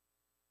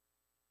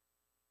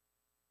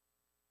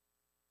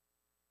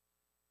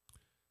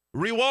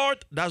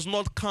 Reward does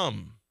not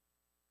come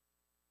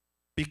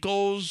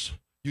because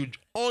you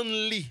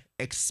only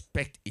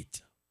expect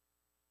it.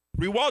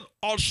 Reward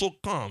also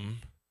comes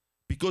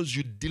because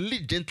you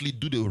diligently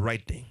do the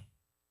right thing.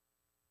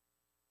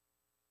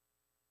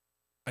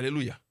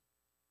 Hallelujah.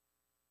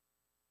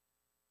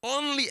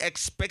 only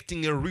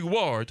expecting a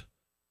reward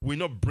will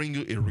not bring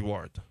you a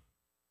reward.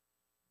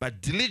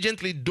 But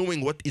diligently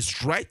doing what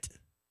is right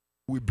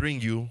will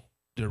bring you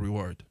the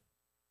reward.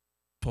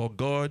 For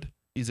God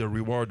is a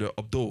rewarder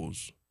of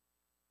those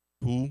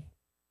who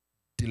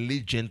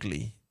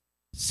diligently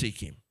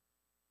seek him.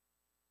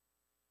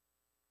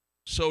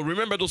 So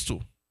remember those two.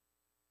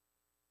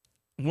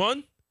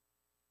 One,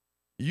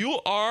 you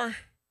are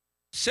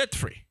set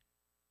free,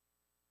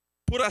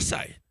 put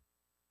aside,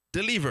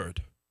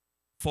 delivered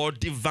for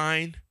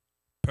divine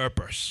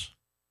purpose.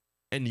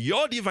 And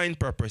your divine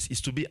purpose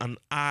is to be an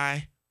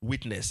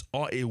eyewitness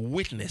or a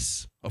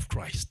witness of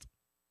Christ.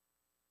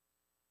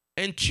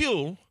 And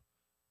two,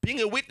 being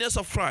a witness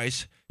of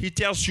Christ, he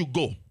tells you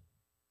go.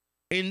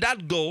 In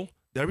that go,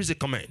 there is a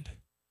command.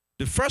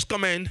 The first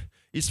command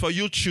is for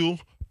you to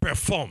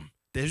perform.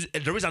 There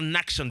is an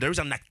action, there is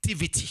an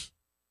activity.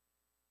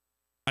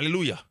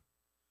 Hallelujah.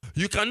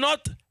 You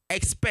cannot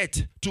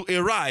expect to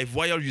arrive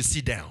while you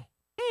sit down.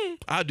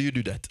 How do you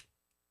do that?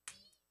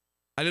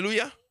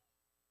 Hallelujah.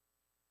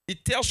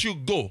 It tells you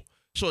go.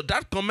 So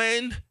that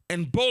command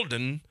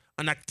emboldens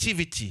an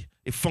activity,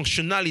 a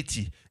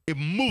functionality, a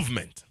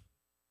movement.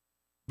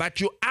 But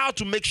you have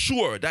to make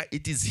sure that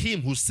it is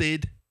him who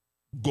said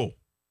go.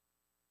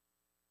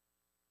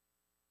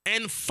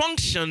 And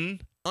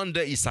function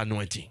under his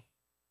anointing.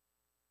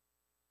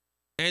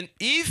 And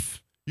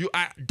if you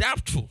are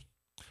doubtful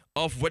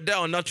of whether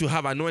or not you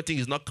have anointing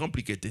is not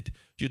complicated,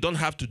 you don't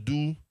have to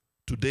do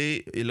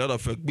today a lot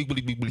of big.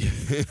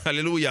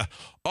 Hallelujah.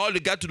 All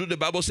you got to do, the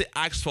Bible says,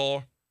 ask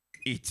for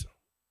it.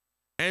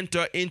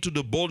 Enter into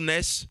the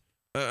boldness,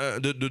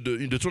 in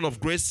the throne of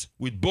grace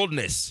with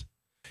boldness.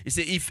 He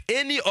said, if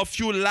any of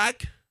you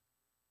lack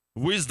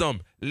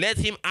wisdom, let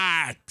him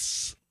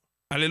ask.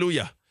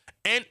 Hallelujah.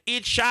 And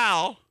it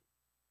shall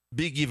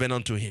be given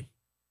unto him.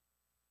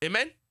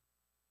 Amen.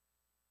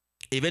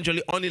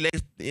 Eventually, only let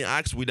him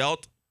ask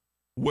without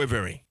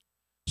wavering.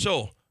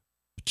 So,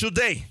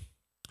 today,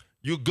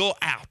 you go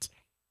out.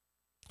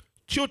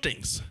 Two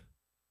things.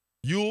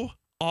 You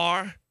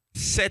are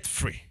set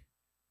free,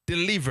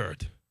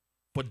 delivered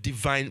for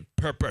divine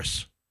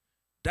purpose.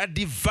 That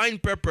divine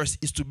purpose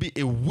is to be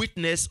a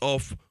witness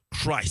of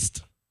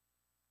Christ.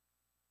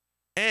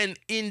 And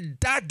in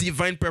that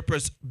divine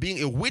purpose,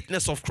 being a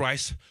witness of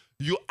Christ,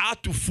 you are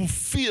to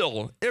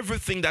fulfill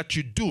everything that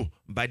you do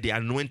by the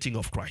anointing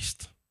of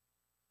Christ.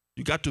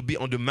 You got to be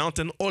on the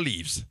mountain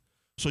Olives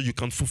so you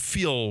can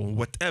fulfill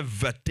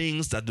whatever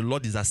things that the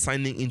Lord is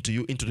assigning into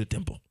you, into the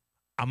temple,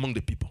 among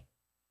the people.